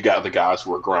 And then you got the guys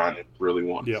who are grinding, really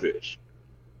wanting to fish.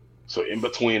 So in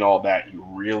between all that, you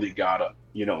really gotta,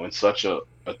 in such a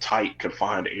tight,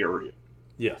 confined area.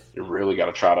 Yes. You really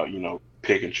gotta try to,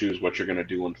 pick and choose what you're gonna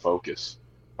do and focus.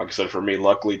 Like I said, for me,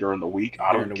 luckily during the week,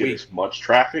 I don't get as much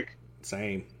traffic.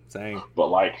 Same. But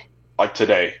like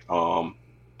today, the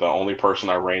only person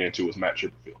I ran into was Matt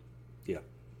Chipperfield. Yeah.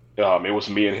 It was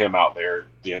me and him out there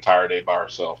the entire day by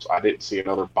ourselves. I didn't see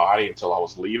another body until I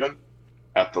was leaving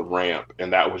at the ramp,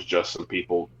 and that was just some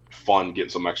people getting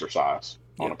some exercise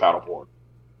on a paddleboard.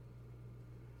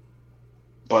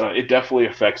 But it definitely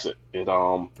affects it. It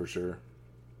for sure,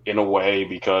 in a way,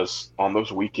 because on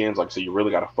those weekends, like I said, you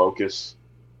really got to focus.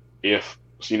 If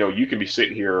you can be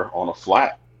sitting here on a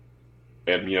flat,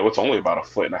 and it's only about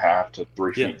 1.5 feet to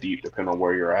 3 feet deep, depending on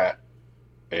where you're at,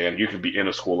 and you could be in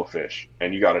a school of fish,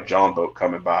 and you got a John boat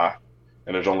coming by,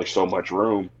 and there's only so much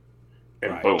room,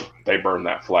 and boom, they burn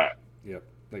that flat. Yep.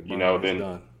 Then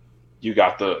done. You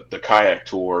got the kayak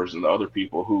tours and the other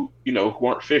people who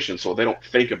aren't fishing, so they don't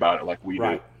think about it like we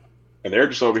do, and they're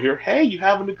just over here. Hey, you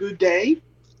having a good day?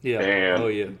 Yeah.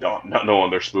 And not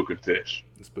knowing they're spooking fish.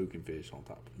 Spooking fish on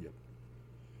top. Yep.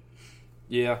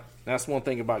 Yeah, that's one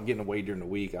thing about getting away during the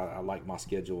week. I like my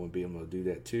schedule and being able to do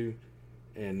that too,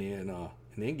 and then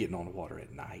getting on the water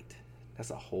at night. That's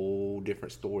a whole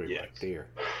different story right there.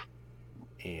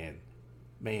 And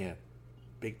man,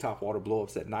 big top water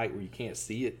blowups at night where you can't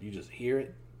see it, you just hear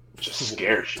it. Just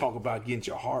scares you. Talk about getting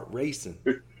your heart racing.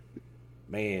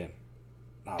 Man.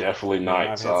 Definitely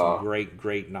nights. I've had some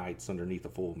great nights underneath the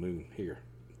full moon here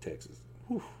in Texas.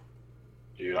 Whew.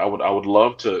 Dude, I would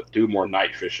love to do more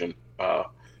night fishing.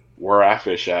 Where I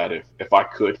fish at, if I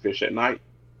could fish at night,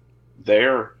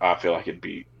 there I feel like it'd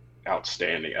be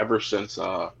outstanding. Ever since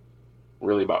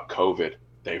really about COVID,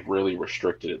 they've really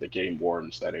restricted it. The game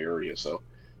wardens that area, so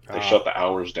they shut the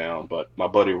hours down. But my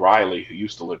buddy Riley, who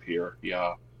used to live here, they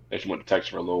just went to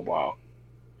Texas for a little while.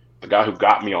 The guy who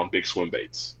got me on big swim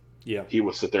baits, he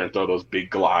would sit there and throw those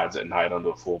big glides at night under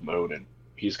the full moon, and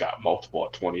he's got multiple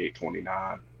at 28,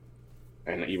 29,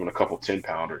 and even a couple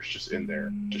 10-pounders just in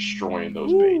there destroying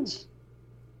those baits.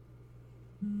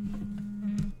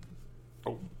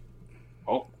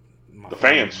 Oh, the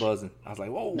fans buzzing. I was like,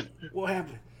 "Whoa, what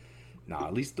happened?" Nah,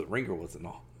 at least the ringer wasn't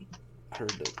off. I heard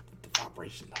the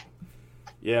vibration though.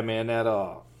 Yeah, man,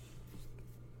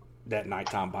 that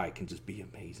nighttime bite can just be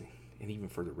amazing, and even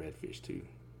for the redfish too.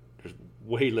 There's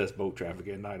way less boat traffic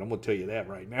at night. I'm gonna tell you that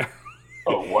right now.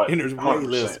 Oh, what? And there's way 100%.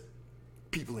 Less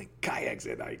people in kayaks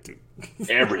at night too.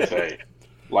 Everything.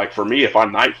 Like for me, if I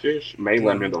night fish, mainly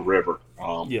I'm in the river.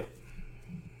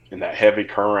 In that heavy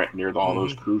current near all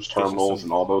those cruise terminals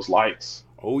and all those lights.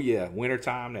 Oh yeah,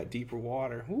 wintertime, that deeper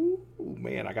water. Ooh,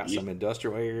 man, I got some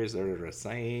industrial areas that are the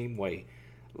same way.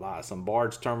 Some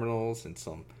barge terminals and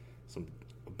some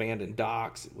abandoned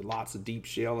docks with lots of deep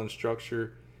shell and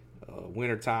structure.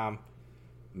 Wintertime,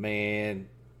 man,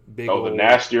 the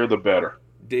nastier the better.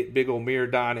 Big old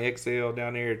Miradon XL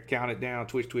down there, count it down,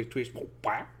 twitch.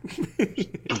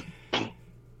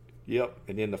 Yep,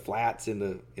 and then the flats in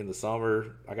the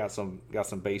summer. I got some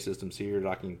bait systems here that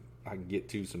I can get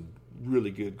to some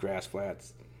really good grass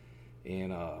flats,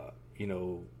 and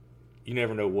you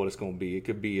never know what it's going to be. It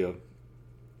could be a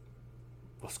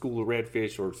school of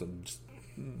redfish or some just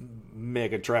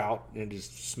mega trout, and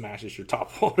just smashes your top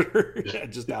water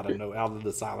just out of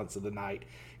the silence of the night.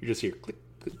 You just hear click,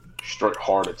 click. Straight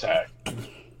heart attack.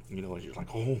 You know, and you're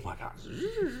like, oh my gosh,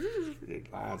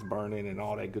 lights burning and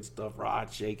all that good stuff,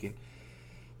 rods shaking.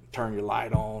 Turn your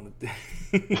light on.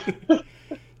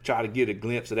 Try to get a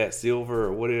glimpse of that silver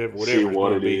or whatever. See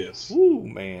what it be. is. Woo,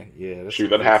 man, yeah. That's Shoot,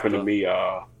 that happened to me.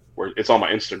 Where it's on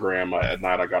my Instagram at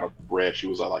night. I got a red. She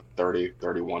was at like 30,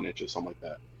 31 inches, something like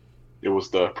that. It was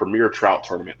the Premier Trout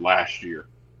Tournament last year.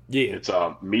 Yeah. It's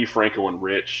me, Franco, and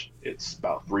Rich. It's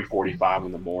about 3:45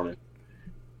 in the morning.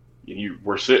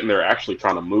 We're sitting there actually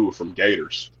trying to move from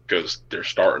gators because they're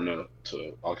starting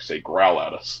to like I say, growl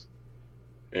at us.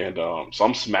 And so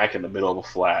I'm smack in the middle of a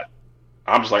flat.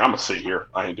 I'm just like, I'm going to sit here.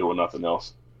 I ain't doing nothing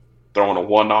else. Throwing a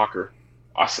one knocker.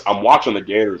 I'm watching the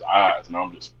gator's eyes, and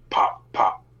I'm just pop,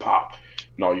 pop, pop.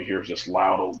 And all you hear is just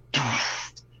loud old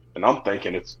doof. And I'm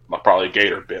thinking it's probably a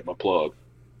gator bit my plug.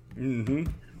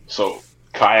 Mm-hmm. So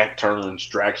kayak turns,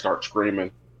 drag starts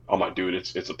screaming. I'm like, dude,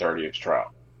 it's a 30-inch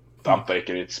trout. I'm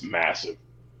thinking it's massive.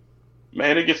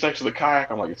 Man, it gets next to the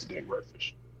kayak. I'm like, it's a dang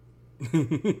redfish.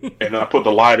 And then I put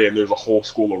the light in. There's a whole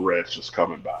school of reds just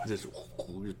coming by. Just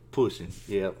pushing.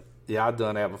 Yeah. Yeah, I've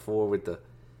done that before with the,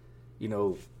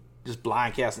 just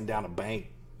blind casting down a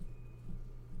bank,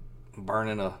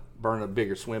 burning a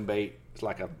bigger swim bait. It's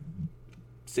like a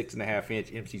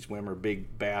 6.5-inch MC swimmer,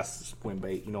 big bass swim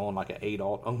bait, on like an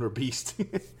 8-aught owner beast.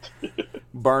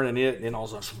 Burning it, and then all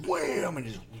of a sudden, wham,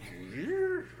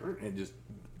 and just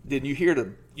then you hear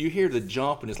the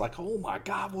jump, and it's like, oh my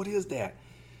God, what is that?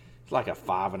 It's like a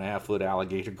 5.5-foot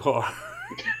alligator gar.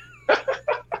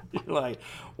 You're like,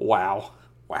 wow.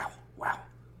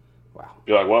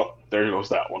 You're like, well, there goes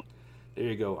that one. There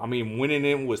you go. I mean, when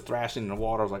it was thrashing in the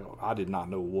water, I was like, I did not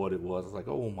know what it was. I was like,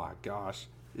 oh my gosh,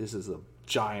 this is a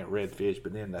giant redfish.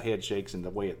 But then the head shakes and the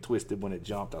way it twisted when it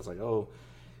jumped, I was like, oh.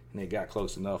 And it got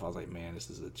close enough. I was like, man, this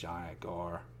is a giant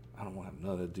gar. I don't want to have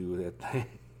nothing to do with that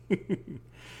thing.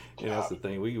 And that's the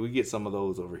thing. We get some of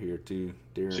those over here too.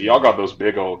 So y'all got those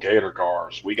big old gator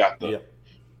gars. We got the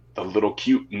little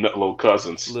cute little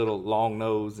cousins. Little long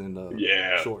nose and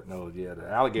the short nose. Yeah, the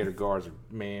alligator gars are,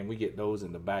 man, we get those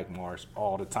in the back marsh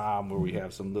all the time where we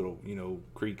have some little,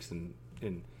 creeks and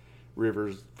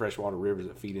rivers, freshwater rivers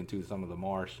that feed into some of the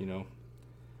marsh,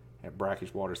 that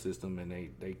brackish water system, and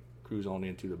they cruise on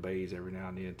into the bays every now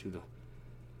and then to the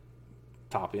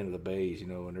top end of the bays,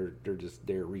 and they're just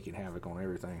there wreaking havoc on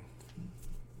everything.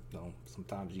 So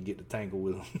sometimes you get to tangle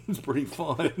with them. It's pretty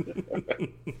fun.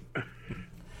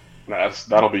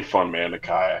 That'll be fun, man. The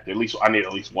kayak. I need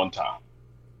at least one time.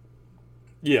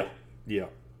 Yeah.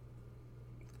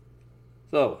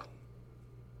 So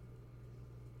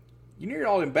you near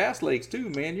all them bass lakes too,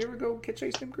 man. You ever go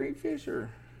chase them greenfish or?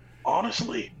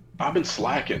 Honestly, I've been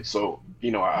slacking. So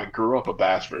I grew up a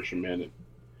bass fisherman,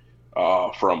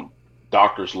 and from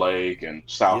Doctor's Lake and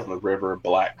South of the River,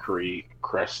 Black Creek,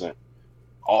 Crescent,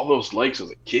 all those lakes as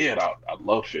a kid, I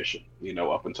loved fishing,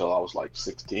 up until I was like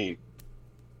 16.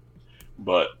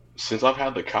 But since I've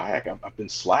had the kayak, I've been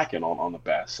slacking on the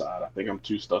bass side. I think I'm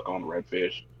too stuck on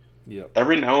redfish. Yeah.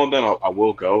 Every now and then I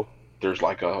will go. There's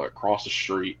like across the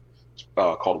street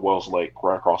called Wells Lake,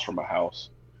 right across from my house.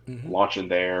 Mm-hmm. Launching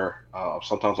there.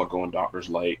 Sometimes I'll go in Doctor's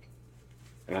Lake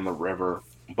and in the river.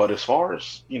 But as far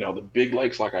as, the big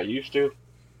lakes like I used to,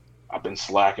 I've been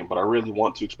slacking. But I really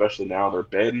want to, especially now they're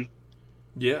bedding.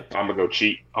 Yeah. I'm going to go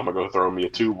cheat. I'm going to go throw me a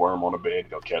 2-worm on a bed and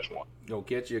go catch one. Go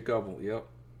catch you a couple. Yep.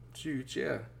 Shoot,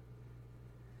 yeah.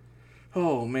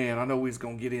 Oh, man, I know we was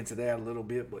going to get into that a little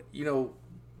bit. But,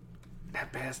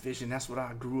 that bass fishing, that's what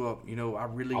I grew up. I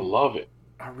love it.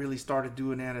 I really started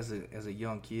doing that as a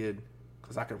young kid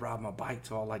because I could ride my bike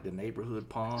to all, like, the neighborhood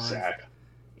ponds. Exactly.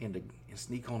 And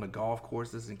sneak on the golf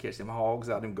courses and catch them hogs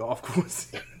out them golf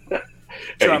courses.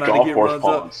 Trying not to get runs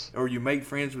ponds. Up. Or you make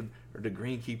friends with the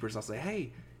greenkeepers. I'll say,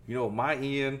 hey, my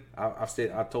end,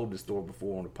 I told this story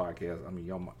before on the podcast. I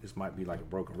mean, this might be like a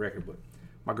broken record, but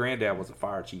my granddad was a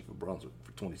fire chief of Brunswick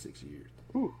for 26 years.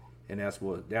 Ooh. And that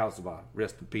was my,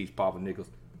 rest in peace, Papa Nichols.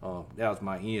 That was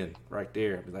my end right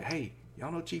there. I'd be like, hey,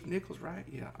 y'all know Chief Nichols, right?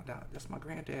 Yeah, that's my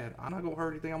granddad. I'm not going to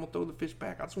hurt anything. I'm going to throw the fish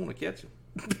back. I just want to catch him.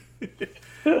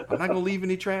 I'm not going to leave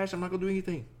any trash. I'm not going to do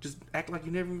anything. Just act like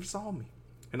you never even saw me.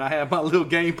 And I had my little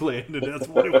game plan, and that's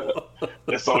what it was.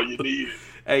 That's all you need.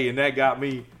 Hey, and that got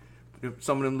me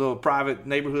some of them little private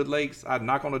neighborhood lakes. I'd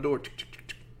knock on the door.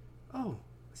 Oh,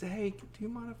 I said, hey, do you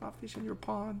mind if I fish in your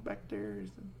pond back there?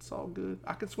 It's all good.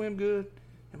 I can swim good.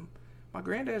 And my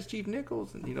granddad's Chief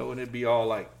Nichols, and and it'd be all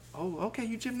like, oh, okay,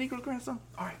 you Jim Nichols' grandson?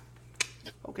 All right.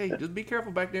 Okay, just be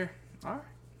careful back there. All right.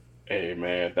 Hey,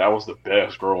 man, that was the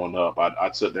best growing up.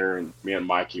 I'd sit there, and me and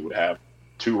Mikey would have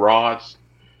 2 rods.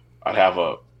 I'd have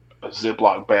a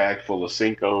Ziploc bag full of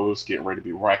Cincos, getting ready to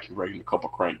be wacky, ready a couple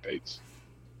crankbaits.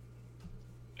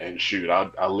 And shoot,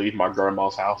 I leave my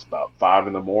grandma's house about 5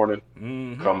 in the morning,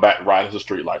 come back right as the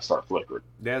street lights start flickering.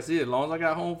 That's it. As long as I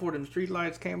got home before them street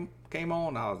lights came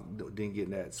on, I didn't get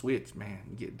that switch, man.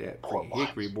 Get that freaking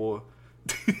hickory, boy.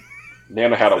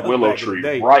 Nana had a willow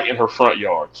tree right in her front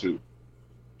yard, too.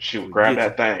 She would grab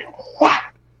that thing. What?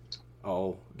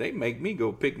 Oh, they make me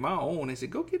go pick my own. They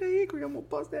said, go get that hickory. I'm going to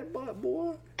bust that butt,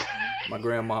 boy. My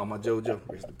grandma, my JoJo.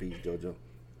 Rest in peace, JoJo.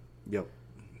 Yep.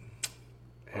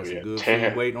 Had some good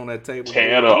food waiting on that table.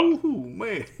 Tan up. Ooh,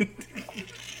 man.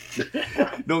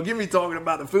 Don't get me talking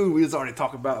about the food we was already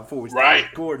talking about before we started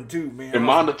recording, too, man. And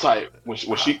mine the type, when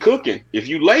she cooking, if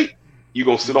you late, you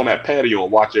going to sit on that patio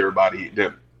and watch everybody eat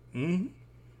dinner. Mm-hmm.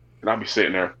 And I'll be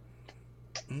sitting there.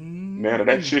 Man,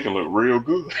 that chicken look real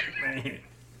good.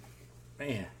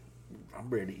 Man, I'm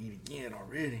ready to eat again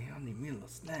already. I need me a little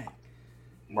snack.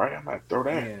 Right, I might throw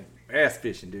that. Man, bass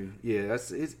fishing, dude. Yeah,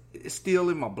 it's still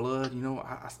in my blood. You know,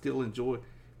 I still enjoy it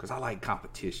because I like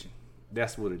competition.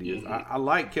 That's what it is. I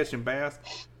like catching bass.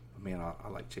 Man, I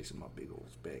like chasing my big old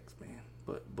specks, man.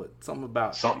 But something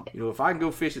about you know, if I can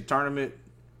go fish a tournament,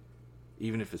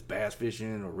 even if it's bass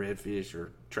fishing or redfish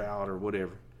or trout or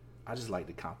whatever, I just like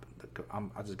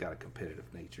I just got a competitive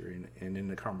nature and in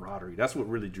the camaraderie. That's what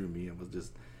really drew me in, was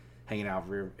just hanging out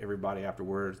with everybody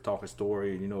afterwards, talking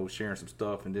story, you know, sharing some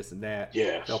stuff and this and that.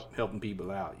 Yes. Helping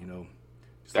people out, you know.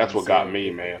 That's what got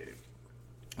me, man.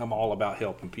 I'm all about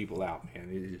helping people out,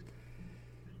 man.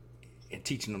 And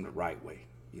teaching them the right way,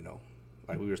 you know.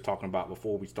 Like we were talking about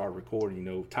before we started recording, you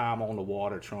know, time on the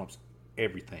water trumps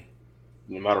everything.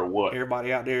 No matter what.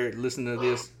 Everybody out there listening to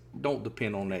this, don't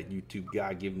depend on that YouTube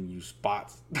guy giving you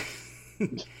spots.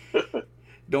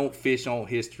 Don't fish on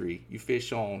history. You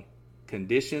fish on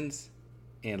conditions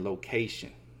and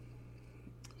location.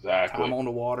 Exactly. Time on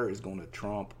the water is going to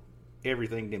trump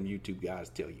everything them YouTube guys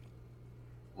tell you.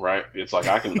 Right. It's like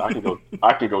I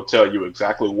can go tell you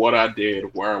exactly what I did,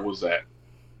 where I was at.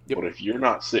 Yep. But if you're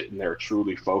not sitting there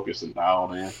truly focused and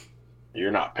dialed in,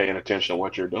 you're not paying attention to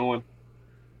what you're doing.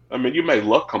 I mean, you may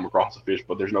luck come across a fish,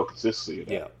 but there's no consistency in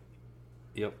that.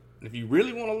 Yep. If you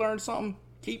really want to learn something,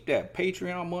 keep that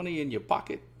Patreon money in your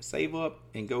pocket, save up,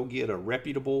 and go get a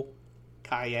reputable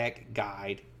kayak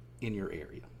guide in your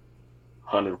area.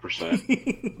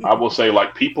 100%. I will say,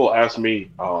 like, people ask me,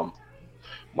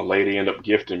 my lady ended up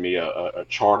gifting me a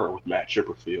charter with Matt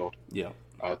Chipperfield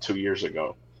 2 years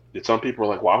ago. Some people are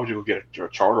like, why would you go get a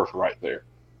charter for right there?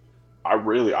 I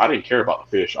didn't care about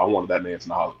the fish. I wanted that man's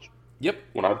knowledge. Yep.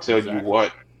 When I tell you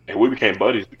what, and we became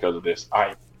buddies because of this,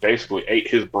 I basically ate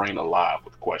his brain alive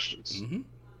with questions. Mm-hmm.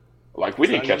 Like, we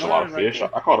didn't catch a lot of fish. I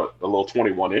caught a little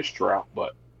 21-inch trout,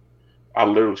 but I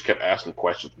literally just kept asking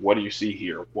questions. What do you see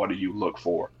here? What do you look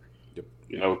for? Yep.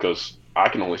 You know, because I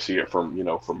can only see it from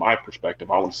my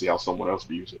perspective. I want to see how someone else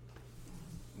views it.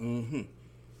 Mm-hmm.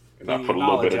 And I put a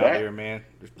little bit of that. There, man.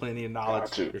 There's plenty of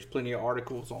knowledge. There's plenty of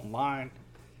articles online.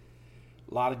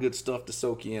 A lot of good stuff to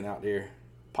soak in out there.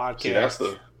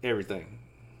 Podcasts, everything.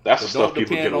 That's the stuff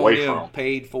people get away from.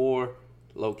 Paid for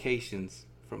locations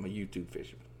from a YouTube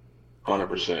fisherman.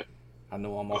 100%. I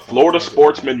know I'm off. Florida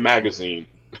Sportsman Magazine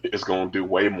is going to do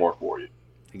way more for you.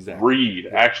 Exactly.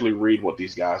 Actually read what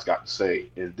these guys got to say,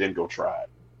 and then go try it.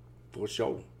 For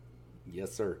sure.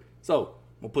 Yes, sir. So,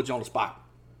 we'll put you on the spot.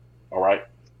 All right.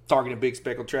 Targeting big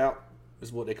speckled trout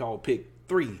is what they call pick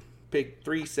three. Pick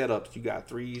three setups. You got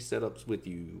three setups with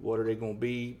you. What are they going to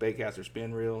be? Baitcast or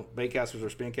spin reel? Baitcasters or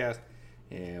spin cast?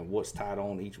 And what's tied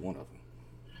on each one of them?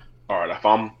 All right. If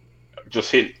I'm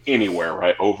just hitting anywhere,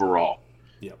 right, overall,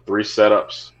 yep. 3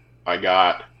 setups. I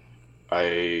got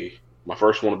my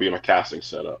first one will be my casting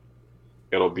setup.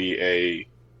 It'll be a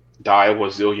Daiwa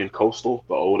Zillion Coastal,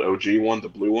 the old OG one, the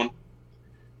blue and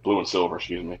silver,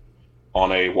 excuse me,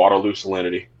 on a Waterloo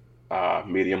Salinity,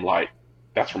 medium light.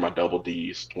 That's for my double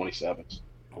D's, 27s.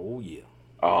 Oh, yeah.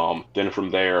 Then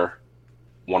from there,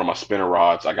 one of my spinner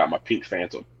rods, I got my Pink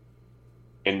Phantom.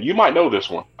 And you might know this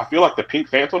one. I feel like the Pink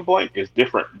Phantom blank is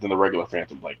different than the regular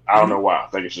Phantom blank. I don't know why. I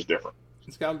think it's just different.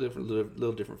 It's got a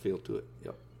little different feel to it.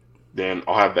 Yep. Then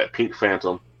I'll have that Pink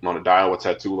Phantom on a Daiwa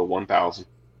Tatula 1000.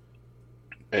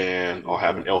 And I'll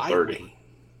have an L30.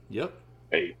 Yep.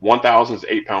 A 1000 is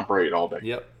 8-pound braid all day.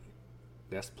 Like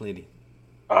That's plenty.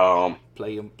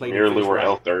 Play Mirror Lure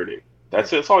L30.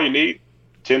 That's all you need.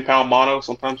 10-pound mono,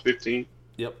 sometimes 15.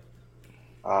 Yep.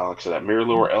 So that Mirror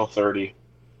Lure L30.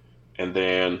 And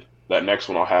then that next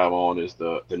one I'll have on is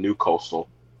the new Coastal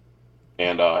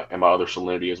and my other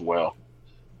Salinity as well.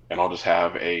 And I'll just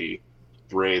have a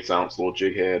 3/8 ounce little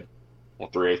jig head on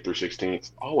 3/8 through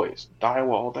 16th. Always.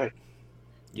 Daiwa all day.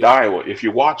 Yep. Daiwa, if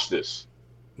you watch this,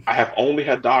 I have only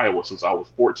had Daiwa since I was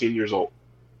 14 years old.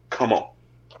 Come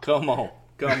on.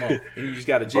 Come on. And you just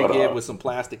got a jig head with some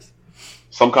plastics.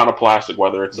 Some kind of plastic,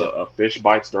 whether it's a Fish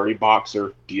Bites Dirty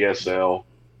Boxer, DSL,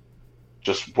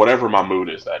 just whatever my mood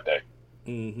is that day.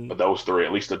 Mm-hmm. But those three,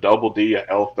 at least a double D, a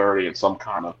L30, and some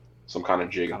kind of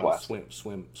jig and plastic.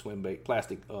 Swim bait,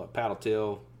 plastic paddle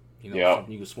tail.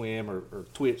 Something you can swim or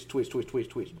twitch.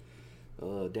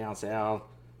 Down south,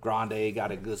 Grande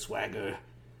got a good swagger.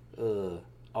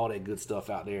 All that good stuff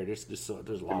out there. There's a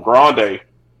lot. And Grande,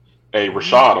 hey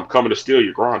Rashad, I'm coming to steal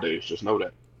your Grandes. Just know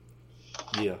that.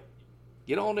 Yeah,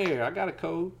 get on there. I got a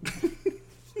code.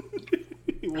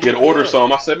 Get order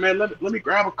some. I said, man, let me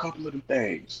grab a couple of them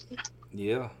things.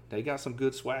 Yeah, they got some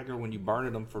good swagger when you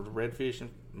burning them for the redfish.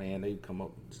 Man, they come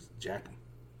up and just jack them.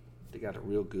 They got a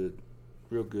real good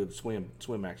swim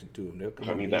action to them. They'll come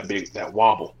I mean that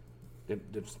wobble.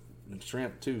 Them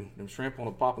shrimp too. Them shrimp on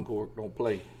a popping cork don't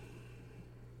play.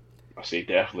 I see.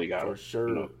 Definitely got for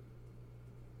sure.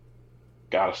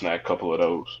 Got to snag a couple of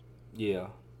those. Yeah.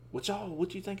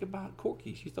 What you think about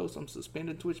corkies? You throw some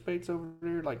suspended twitch baits over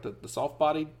there, like the soft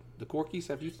bodied, the corkies.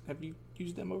 Have you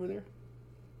used them over there?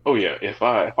 Oh yeah. If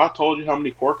I told you how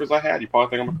many corkers I had, you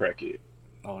probably think I'm a crackhead.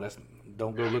 Oh,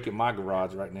 don't go look at my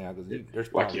garage right now because there's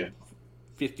probably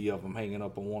 50 of them hanging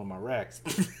up on one of my racks.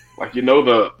 Like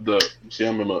the see,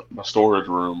 I'm in my storage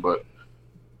room, but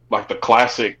like the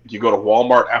classic, you go to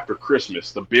Walmart after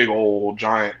Christmas, the big old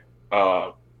giant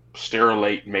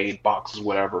Sterilate made boxes,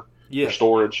 whatever. For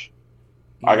storage.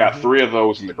 Mm-hmm. I got 3 of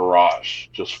those in the garage,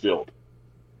 just filled.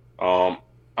 I'm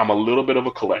a little bit of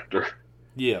a collector.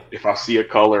 Yeah. If I see a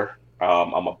color,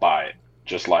 I'm gonna buy it.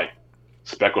 Just like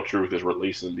Speckled Truth is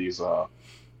releasing these the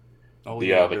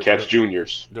Catch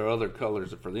Juniors. There are other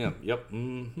colors for them. Yep.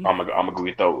 Mm-hmm. I'm gonna go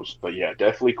get those. But yeah,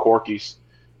 definitely corkies.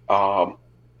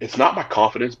 It's not my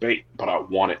confidence bait, but I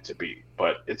want it to be.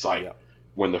 But it's like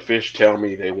when the fish tell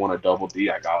me they want a double D,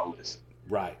 I gotta listen.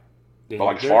 Right. But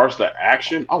like as far as the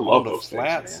action, I love those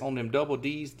flats things, on them double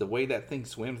Ds. The way that thing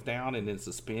swims down and then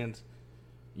suspends,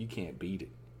 you can't beat it.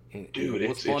 And dude,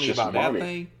 what's funny about that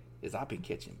thing is I've been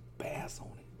catching bass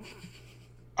on it.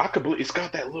 I could believe it's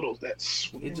got that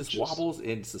swim. It just wobbles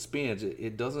and suspends.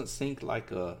 It doesn't sink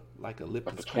like a lip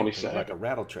like a 27, like a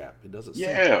rattle trap. It doesn't sink.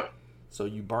 Yeah. So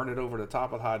you burn it over the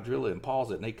top of the hydrilla and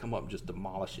pause it, and they come up and just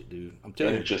demolish it, dude. I'm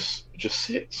telling you, it just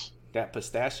sits. That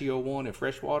pistachio one in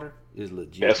freshwater is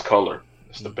legit. Best color.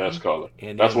 It's the best color.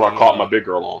 And that's what I caught my big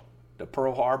girl on. The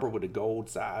Pearl Harbor with the gold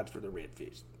sides for the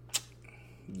redfish.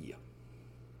 Yeah.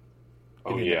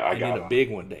 Oh yeah, I got the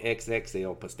big one, the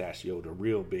XXL pistachio, the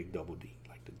real big double D,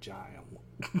 like the giant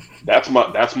one. That's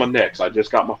my next. I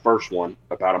just got my first one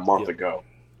about a month ago,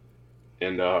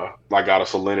 and I got a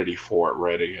salinity for it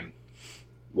ready. And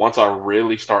once I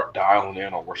really start dialing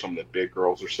in on where some of the big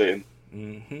girls are sitting,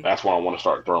 that's when I want to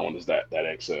start throwing is that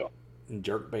XL. And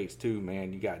jerk baits too,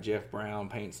 man. You got Jeff Brown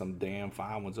painting some damn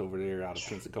fine ones over there out of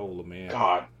Pensacola, man.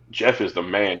 God, Jeff is the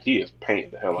man. He is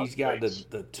painting the hell out of He's got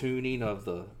the tuning of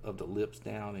the lips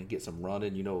down and gets them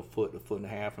running, a foot and a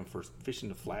half. And for fishing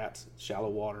the flats, shallow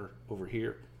water over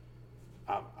here,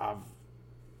 I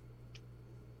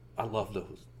love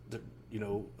those.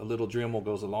 A little Dremel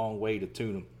goes a long way to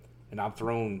tune them. And I've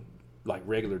thrown like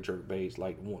regular jerk baits,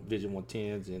 like Vision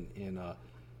 110s and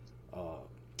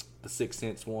the 6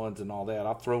 cents ones and all that.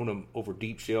 I've thrown them over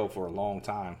deep shell for a long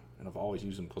time, and I've always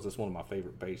used them because it's one of my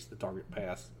favorite baits, the target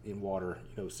pass in water,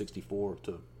 64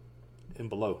 to and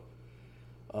below.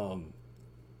 So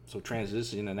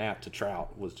transitioning that to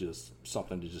trout was just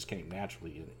something that just came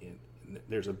naturally, and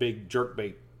there's a big jerk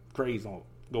bait craze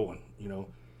going.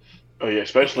 Oh yeah,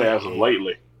 especially as of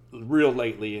lately. Real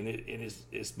lately, and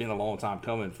it's been a long time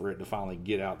coming for it to finally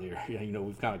get out there.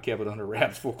 We've kind of kept it under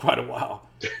wraps for quite a while,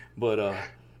 but I'm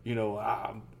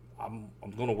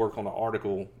going to work on an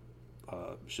article.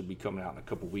 Should be coming out in a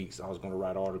couple weeks. I was going to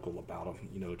write an article about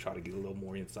them. Try to get a little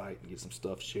more insight and get some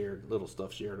stuff shared, little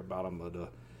stuff shared about them. But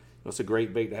it's a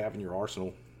great bait to have in your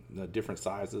arsenal. Different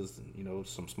sizes,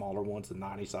 some smaller ones, the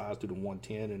 90 size to the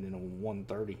 110, and then a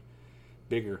 130.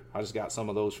 Bigger. I just got some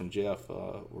of those from Jeff.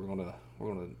 We're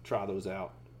gonna try those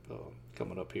out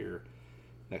coming up here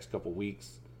next couple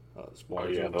weeks. As far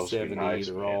as those 70, nice,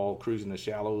 they're all cruising the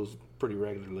shallows pretty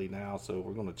regularly now. So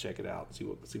we're gonna check it out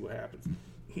and see what happens.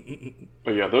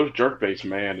 But yeah, those jerkbaits,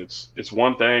 man, it's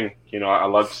one thing. I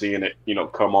love seeing it.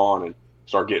 Come on and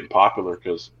start getting popular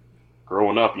because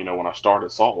growing up, when I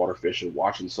started saltwater fishing,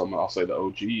 watching some, I'll say the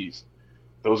OGs,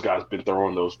 those guys been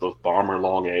throwing those bomber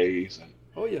long A's and.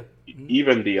 Oh yeah.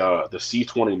 Even the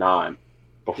C29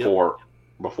 before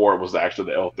it was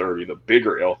actually the L30, the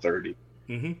bigger L30,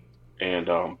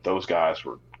 and those guys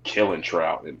were killing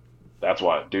trout, and that's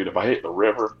why, dude, if I hit the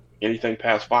river, anything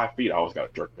past 5 feet, I always got a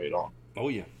jerkbait on. Oh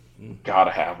yeah,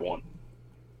 Gotta have one.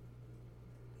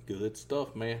 Good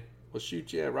stuff, man. Well,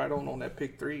 shoot, yeah, right on that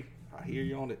pick 3. I hear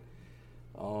you on it.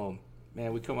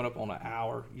 Man, we coming up on an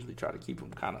hour. Usually try to keep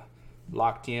them kind of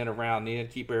locked in around then,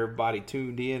 keep everybody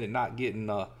tuned in and not getting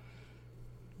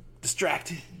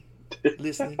distracted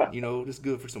listening. You know, this is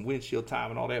good for some windshield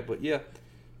time and all that. But yeah,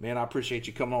 man, I appreciate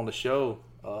you coming on the show.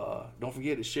 Don't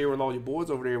forget to share with all your boys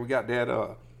over there. We got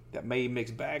that May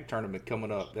Mixed Bag tournament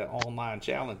coming up, that online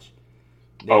challenge.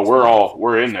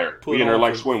 We're in there. We in there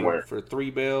like swimwear. For 3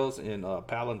 bells and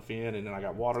Paddle and Fin, and then I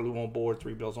got Waterloo on board,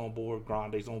 3 bells on board,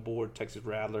 Grande's on board, Texas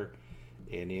Rattler,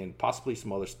 and then possibly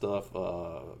some other stuff.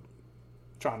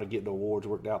 Trying to get the awards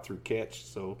worked out through Catch,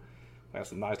 so I have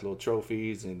some nice little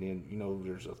trophies, and then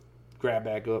there's a grab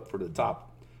bag up for the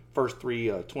first 3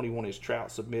 21-inch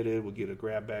trout submitted. We'll get a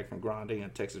grab bag from Grande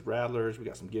and Texas Rattlers. We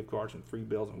got some gift cards and 3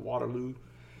 bells in Waterloo,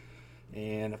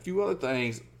 and a few other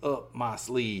things up my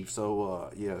sleeve.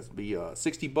 So yeah, it'll be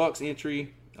 $60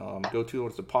 entry. Go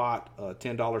towards the pot.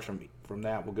 $10 from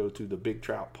that will go to the big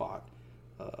trout pot.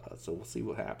 So we'll see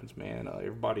what happens, man.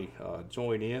 Everybody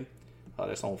join in.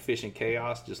 That's on Fishing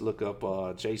Chaos. Just look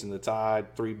up Chasing the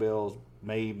Tide 3 bells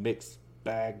May Mixed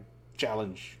Bag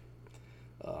Challenge.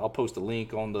 I'll post a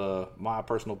link on my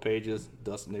personal pages,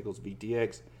 Dustin Nichols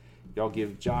BTX. Y'all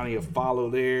give Johnny a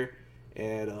follow there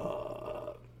at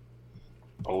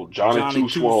Johnny Too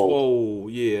Swole.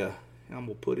 Yeah, I'm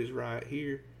gonna put his right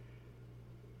here.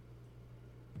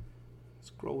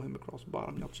 Scroll him across the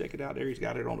bottom. Y'all check it out there. He's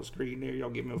got it on the screen there. Y'all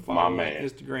give him a follow on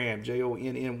Instagram.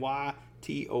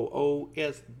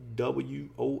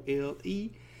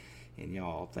 JonnyTooswole. And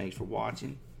y'all, thanks for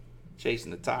watching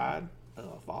Chasing the Tide.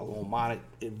 Follow on my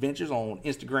adventures on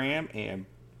Instagram, and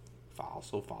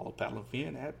also follow Paddle and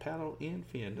Fin at Paddle and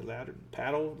Fin. The letter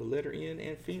N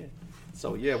and Fin.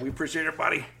 So yeah, we appreciate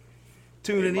everybody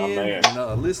tuning in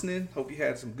and listening. Hope you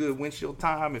had some good windshield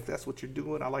time. If that's what you're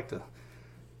doing, I like to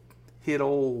hit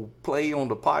old play on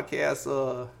the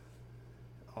podcast,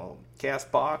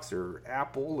 Castbox or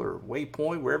Apple or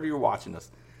Waypoint, wherever you're watching us.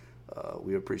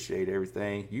 We appreciate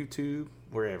everything. YouTube,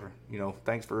 wherever.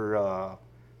 Thanks for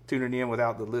tuning in.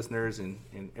 Without the listeners and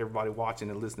everybody watching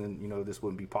and listening, this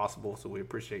wouldn't be possible. So we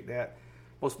appreciate that.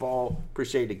 Most of all,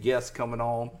 appreciate the guests coming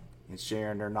on and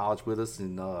sharing their knowledge with us,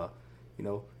 and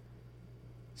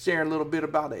sharing a little bit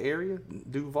about the area,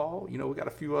 Duval. We got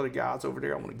a few other guys over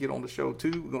there I want to get on the show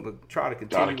too. We're going to try to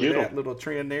continue with that little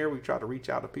trend there. We try to reach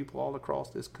out to people all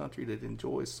across this country that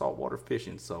enjoys saltwater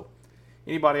fishing. So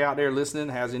anybody out there listening,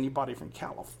 has anybody from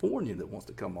California that wants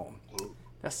to come on?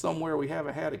 That's somewhere we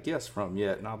haven't had a guest from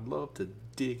yet, and I'd love to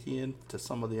dig into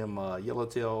some of them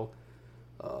yellowtail,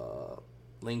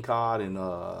 lingcod, and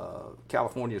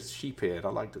California sheephead.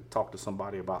 I'd like to talk to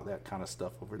somebody about that kind of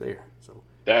stuff over there. So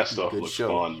that stuff looks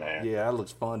fun, man. Yeah, that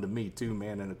looks fun to me too,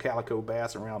 man. And the calico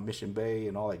bass around Mission Bay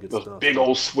and all that good stuff. Those big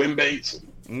old swim baits.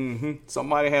 Mm-hmm.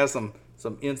 Somebody has some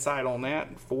insight on that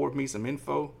and forward me some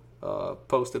info.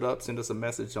 Post it up, send us a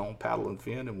message on Paddle and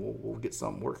Fin, and we'll get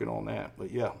something working on that.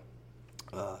 But yeah,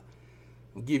 we'll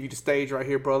give you the stage right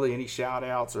here, brother. Any shout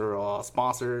outs or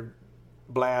sponsor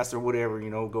blast or whatever,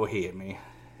 go ahead, man.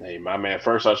 Hey, my man.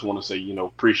 First, I just want to say,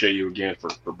 appreciate you again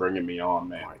for bringing me on,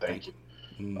 man. Right, thank you.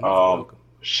 Mm-hmm.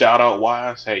 Shout out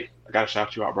wise, hey, I got to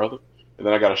shout you out, brother. And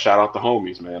then I got to shout out the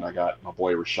homies, man. I got my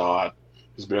boy Rashad,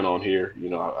 who's been on here.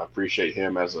 I appreciate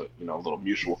him as a little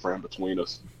mutual friend between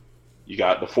us. You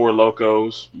got the 4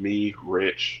 locos, me,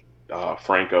 Rich,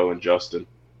 Franco, and Justin.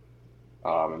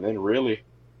 And then really,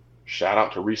 shout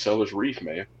out to Resellers Reef,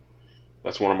 man.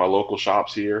 That's one of my local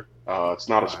shops here. It's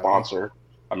not a sponsor.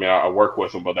 I mean, I work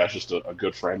with them, but that's just a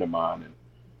good friend of mine. And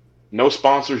no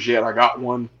sponsors yet. I got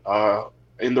one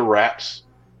in the wraps.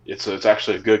 It's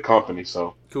actually a good company,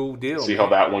 so cool deal. See how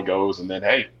that one goes, and then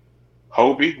hey,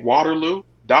 Hobie, Waterloo,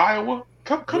 Daiwa,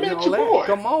 come at your boy.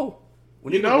 Come on,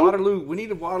 we need a Waterloo. We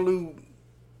need a Waterloo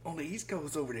on the East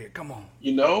Coast over there. Come on.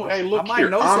 Hey, look here. I might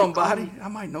know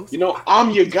somebody. I'm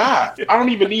your guy. I don't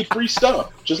even need free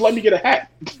stuff. Just let me get a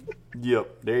hat.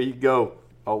 Yep, there you go.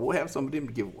 Oh, we'll have some of them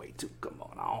to give away too. Come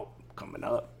on, coming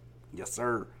up. Yes,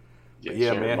 sir. Yes,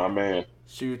 sir, man. My man.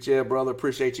 Shoot, yeah, brother.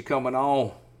 Appreciate you coming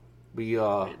on. Be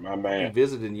my man.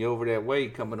 Visiting you over that way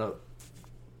coming up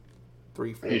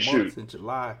 3-4 months in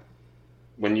July.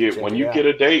 When you get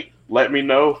a date, let me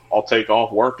know. I'll take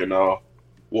off work and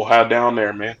we'll head down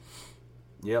there, man.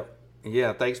 Yep.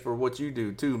 Yeah, thanks for what you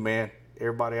do too, man.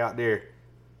 Everybody out there.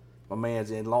 My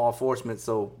man's in law enforcement,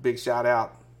 so big shout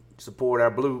out. Support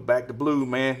our blue, back to blue,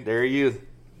 man. There he is.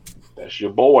 That's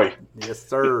your boy. Yes,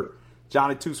 sir.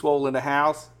 Johnny Too Swole in the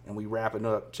house, and we wrapping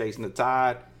up Chasing the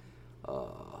Tide.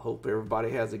 Hope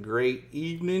everybody has a great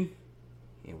evening,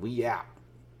 and we out.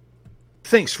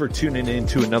 Thanks for tuning in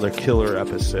to another killer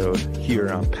episode here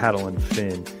on Paddle and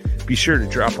Fin. Be sure to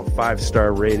drop a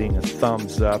 5-star rating, a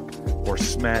thumbs up, or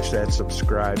smash that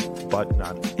subscribe button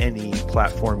on any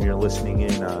platform you're listening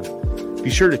in on. Be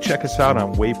sure to check us out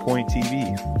on Waypoint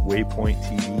TV,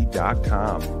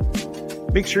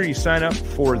 waypointtv.com. Make sure you sign up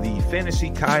for the Fantasy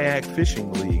Kayak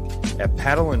Fishing League at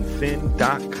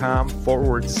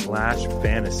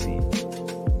paddleandfin.com/fantasy.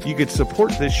 You can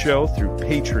support this show through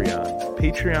Patreon,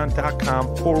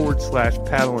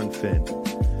 patreon.com/paddleandfin.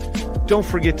 Don't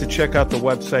forget to check out the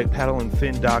website,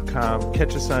 paddleandfin.com.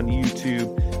 Catch us on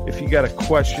YouTube. If you got a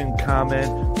question, comment,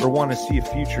 or want to see a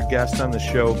future guest on the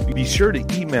show, be sure to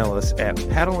email us at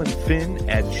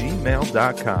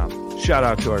paddleandfin@gmail.com. Shout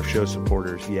out to our show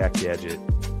supporters, Yak Gadget.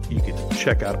 You can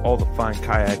check out all the fine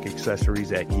kayak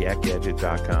accessories at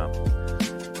yakgadget.com.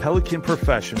 Pelican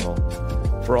Professional.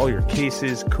 For all your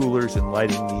cases, coolers, and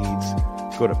lighting needs,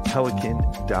 go to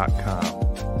pelican.com.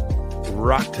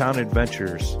 Rocktown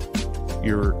Adventures,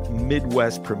 your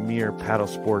Midwest premier paddle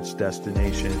sports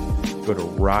destination. Go to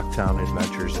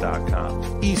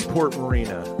rocktownadventures.com. Eastport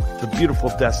Marina, the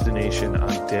beautiful destination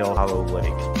on Dale Hollow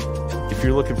Lake. If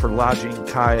you're looking for lodging,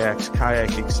 kayaks,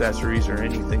 kayak accessories, or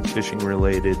anything fishing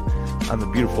related on the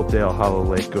beautiful Dale Hollow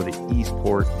Lake, go to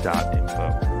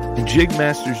eastport.info. And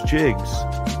Jigmasters Jigs.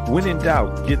 When in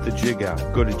doubt, get the jig out.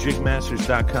 Go to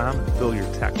jigmasters.com and fill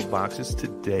your tackle boxes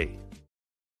today.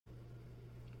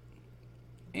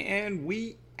 And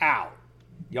we out.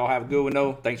 Y'all have a good one,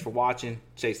 though. Thanks for watching.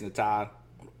 Chasing the Tide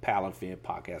on the Paddle and Fin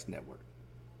Podcast Network.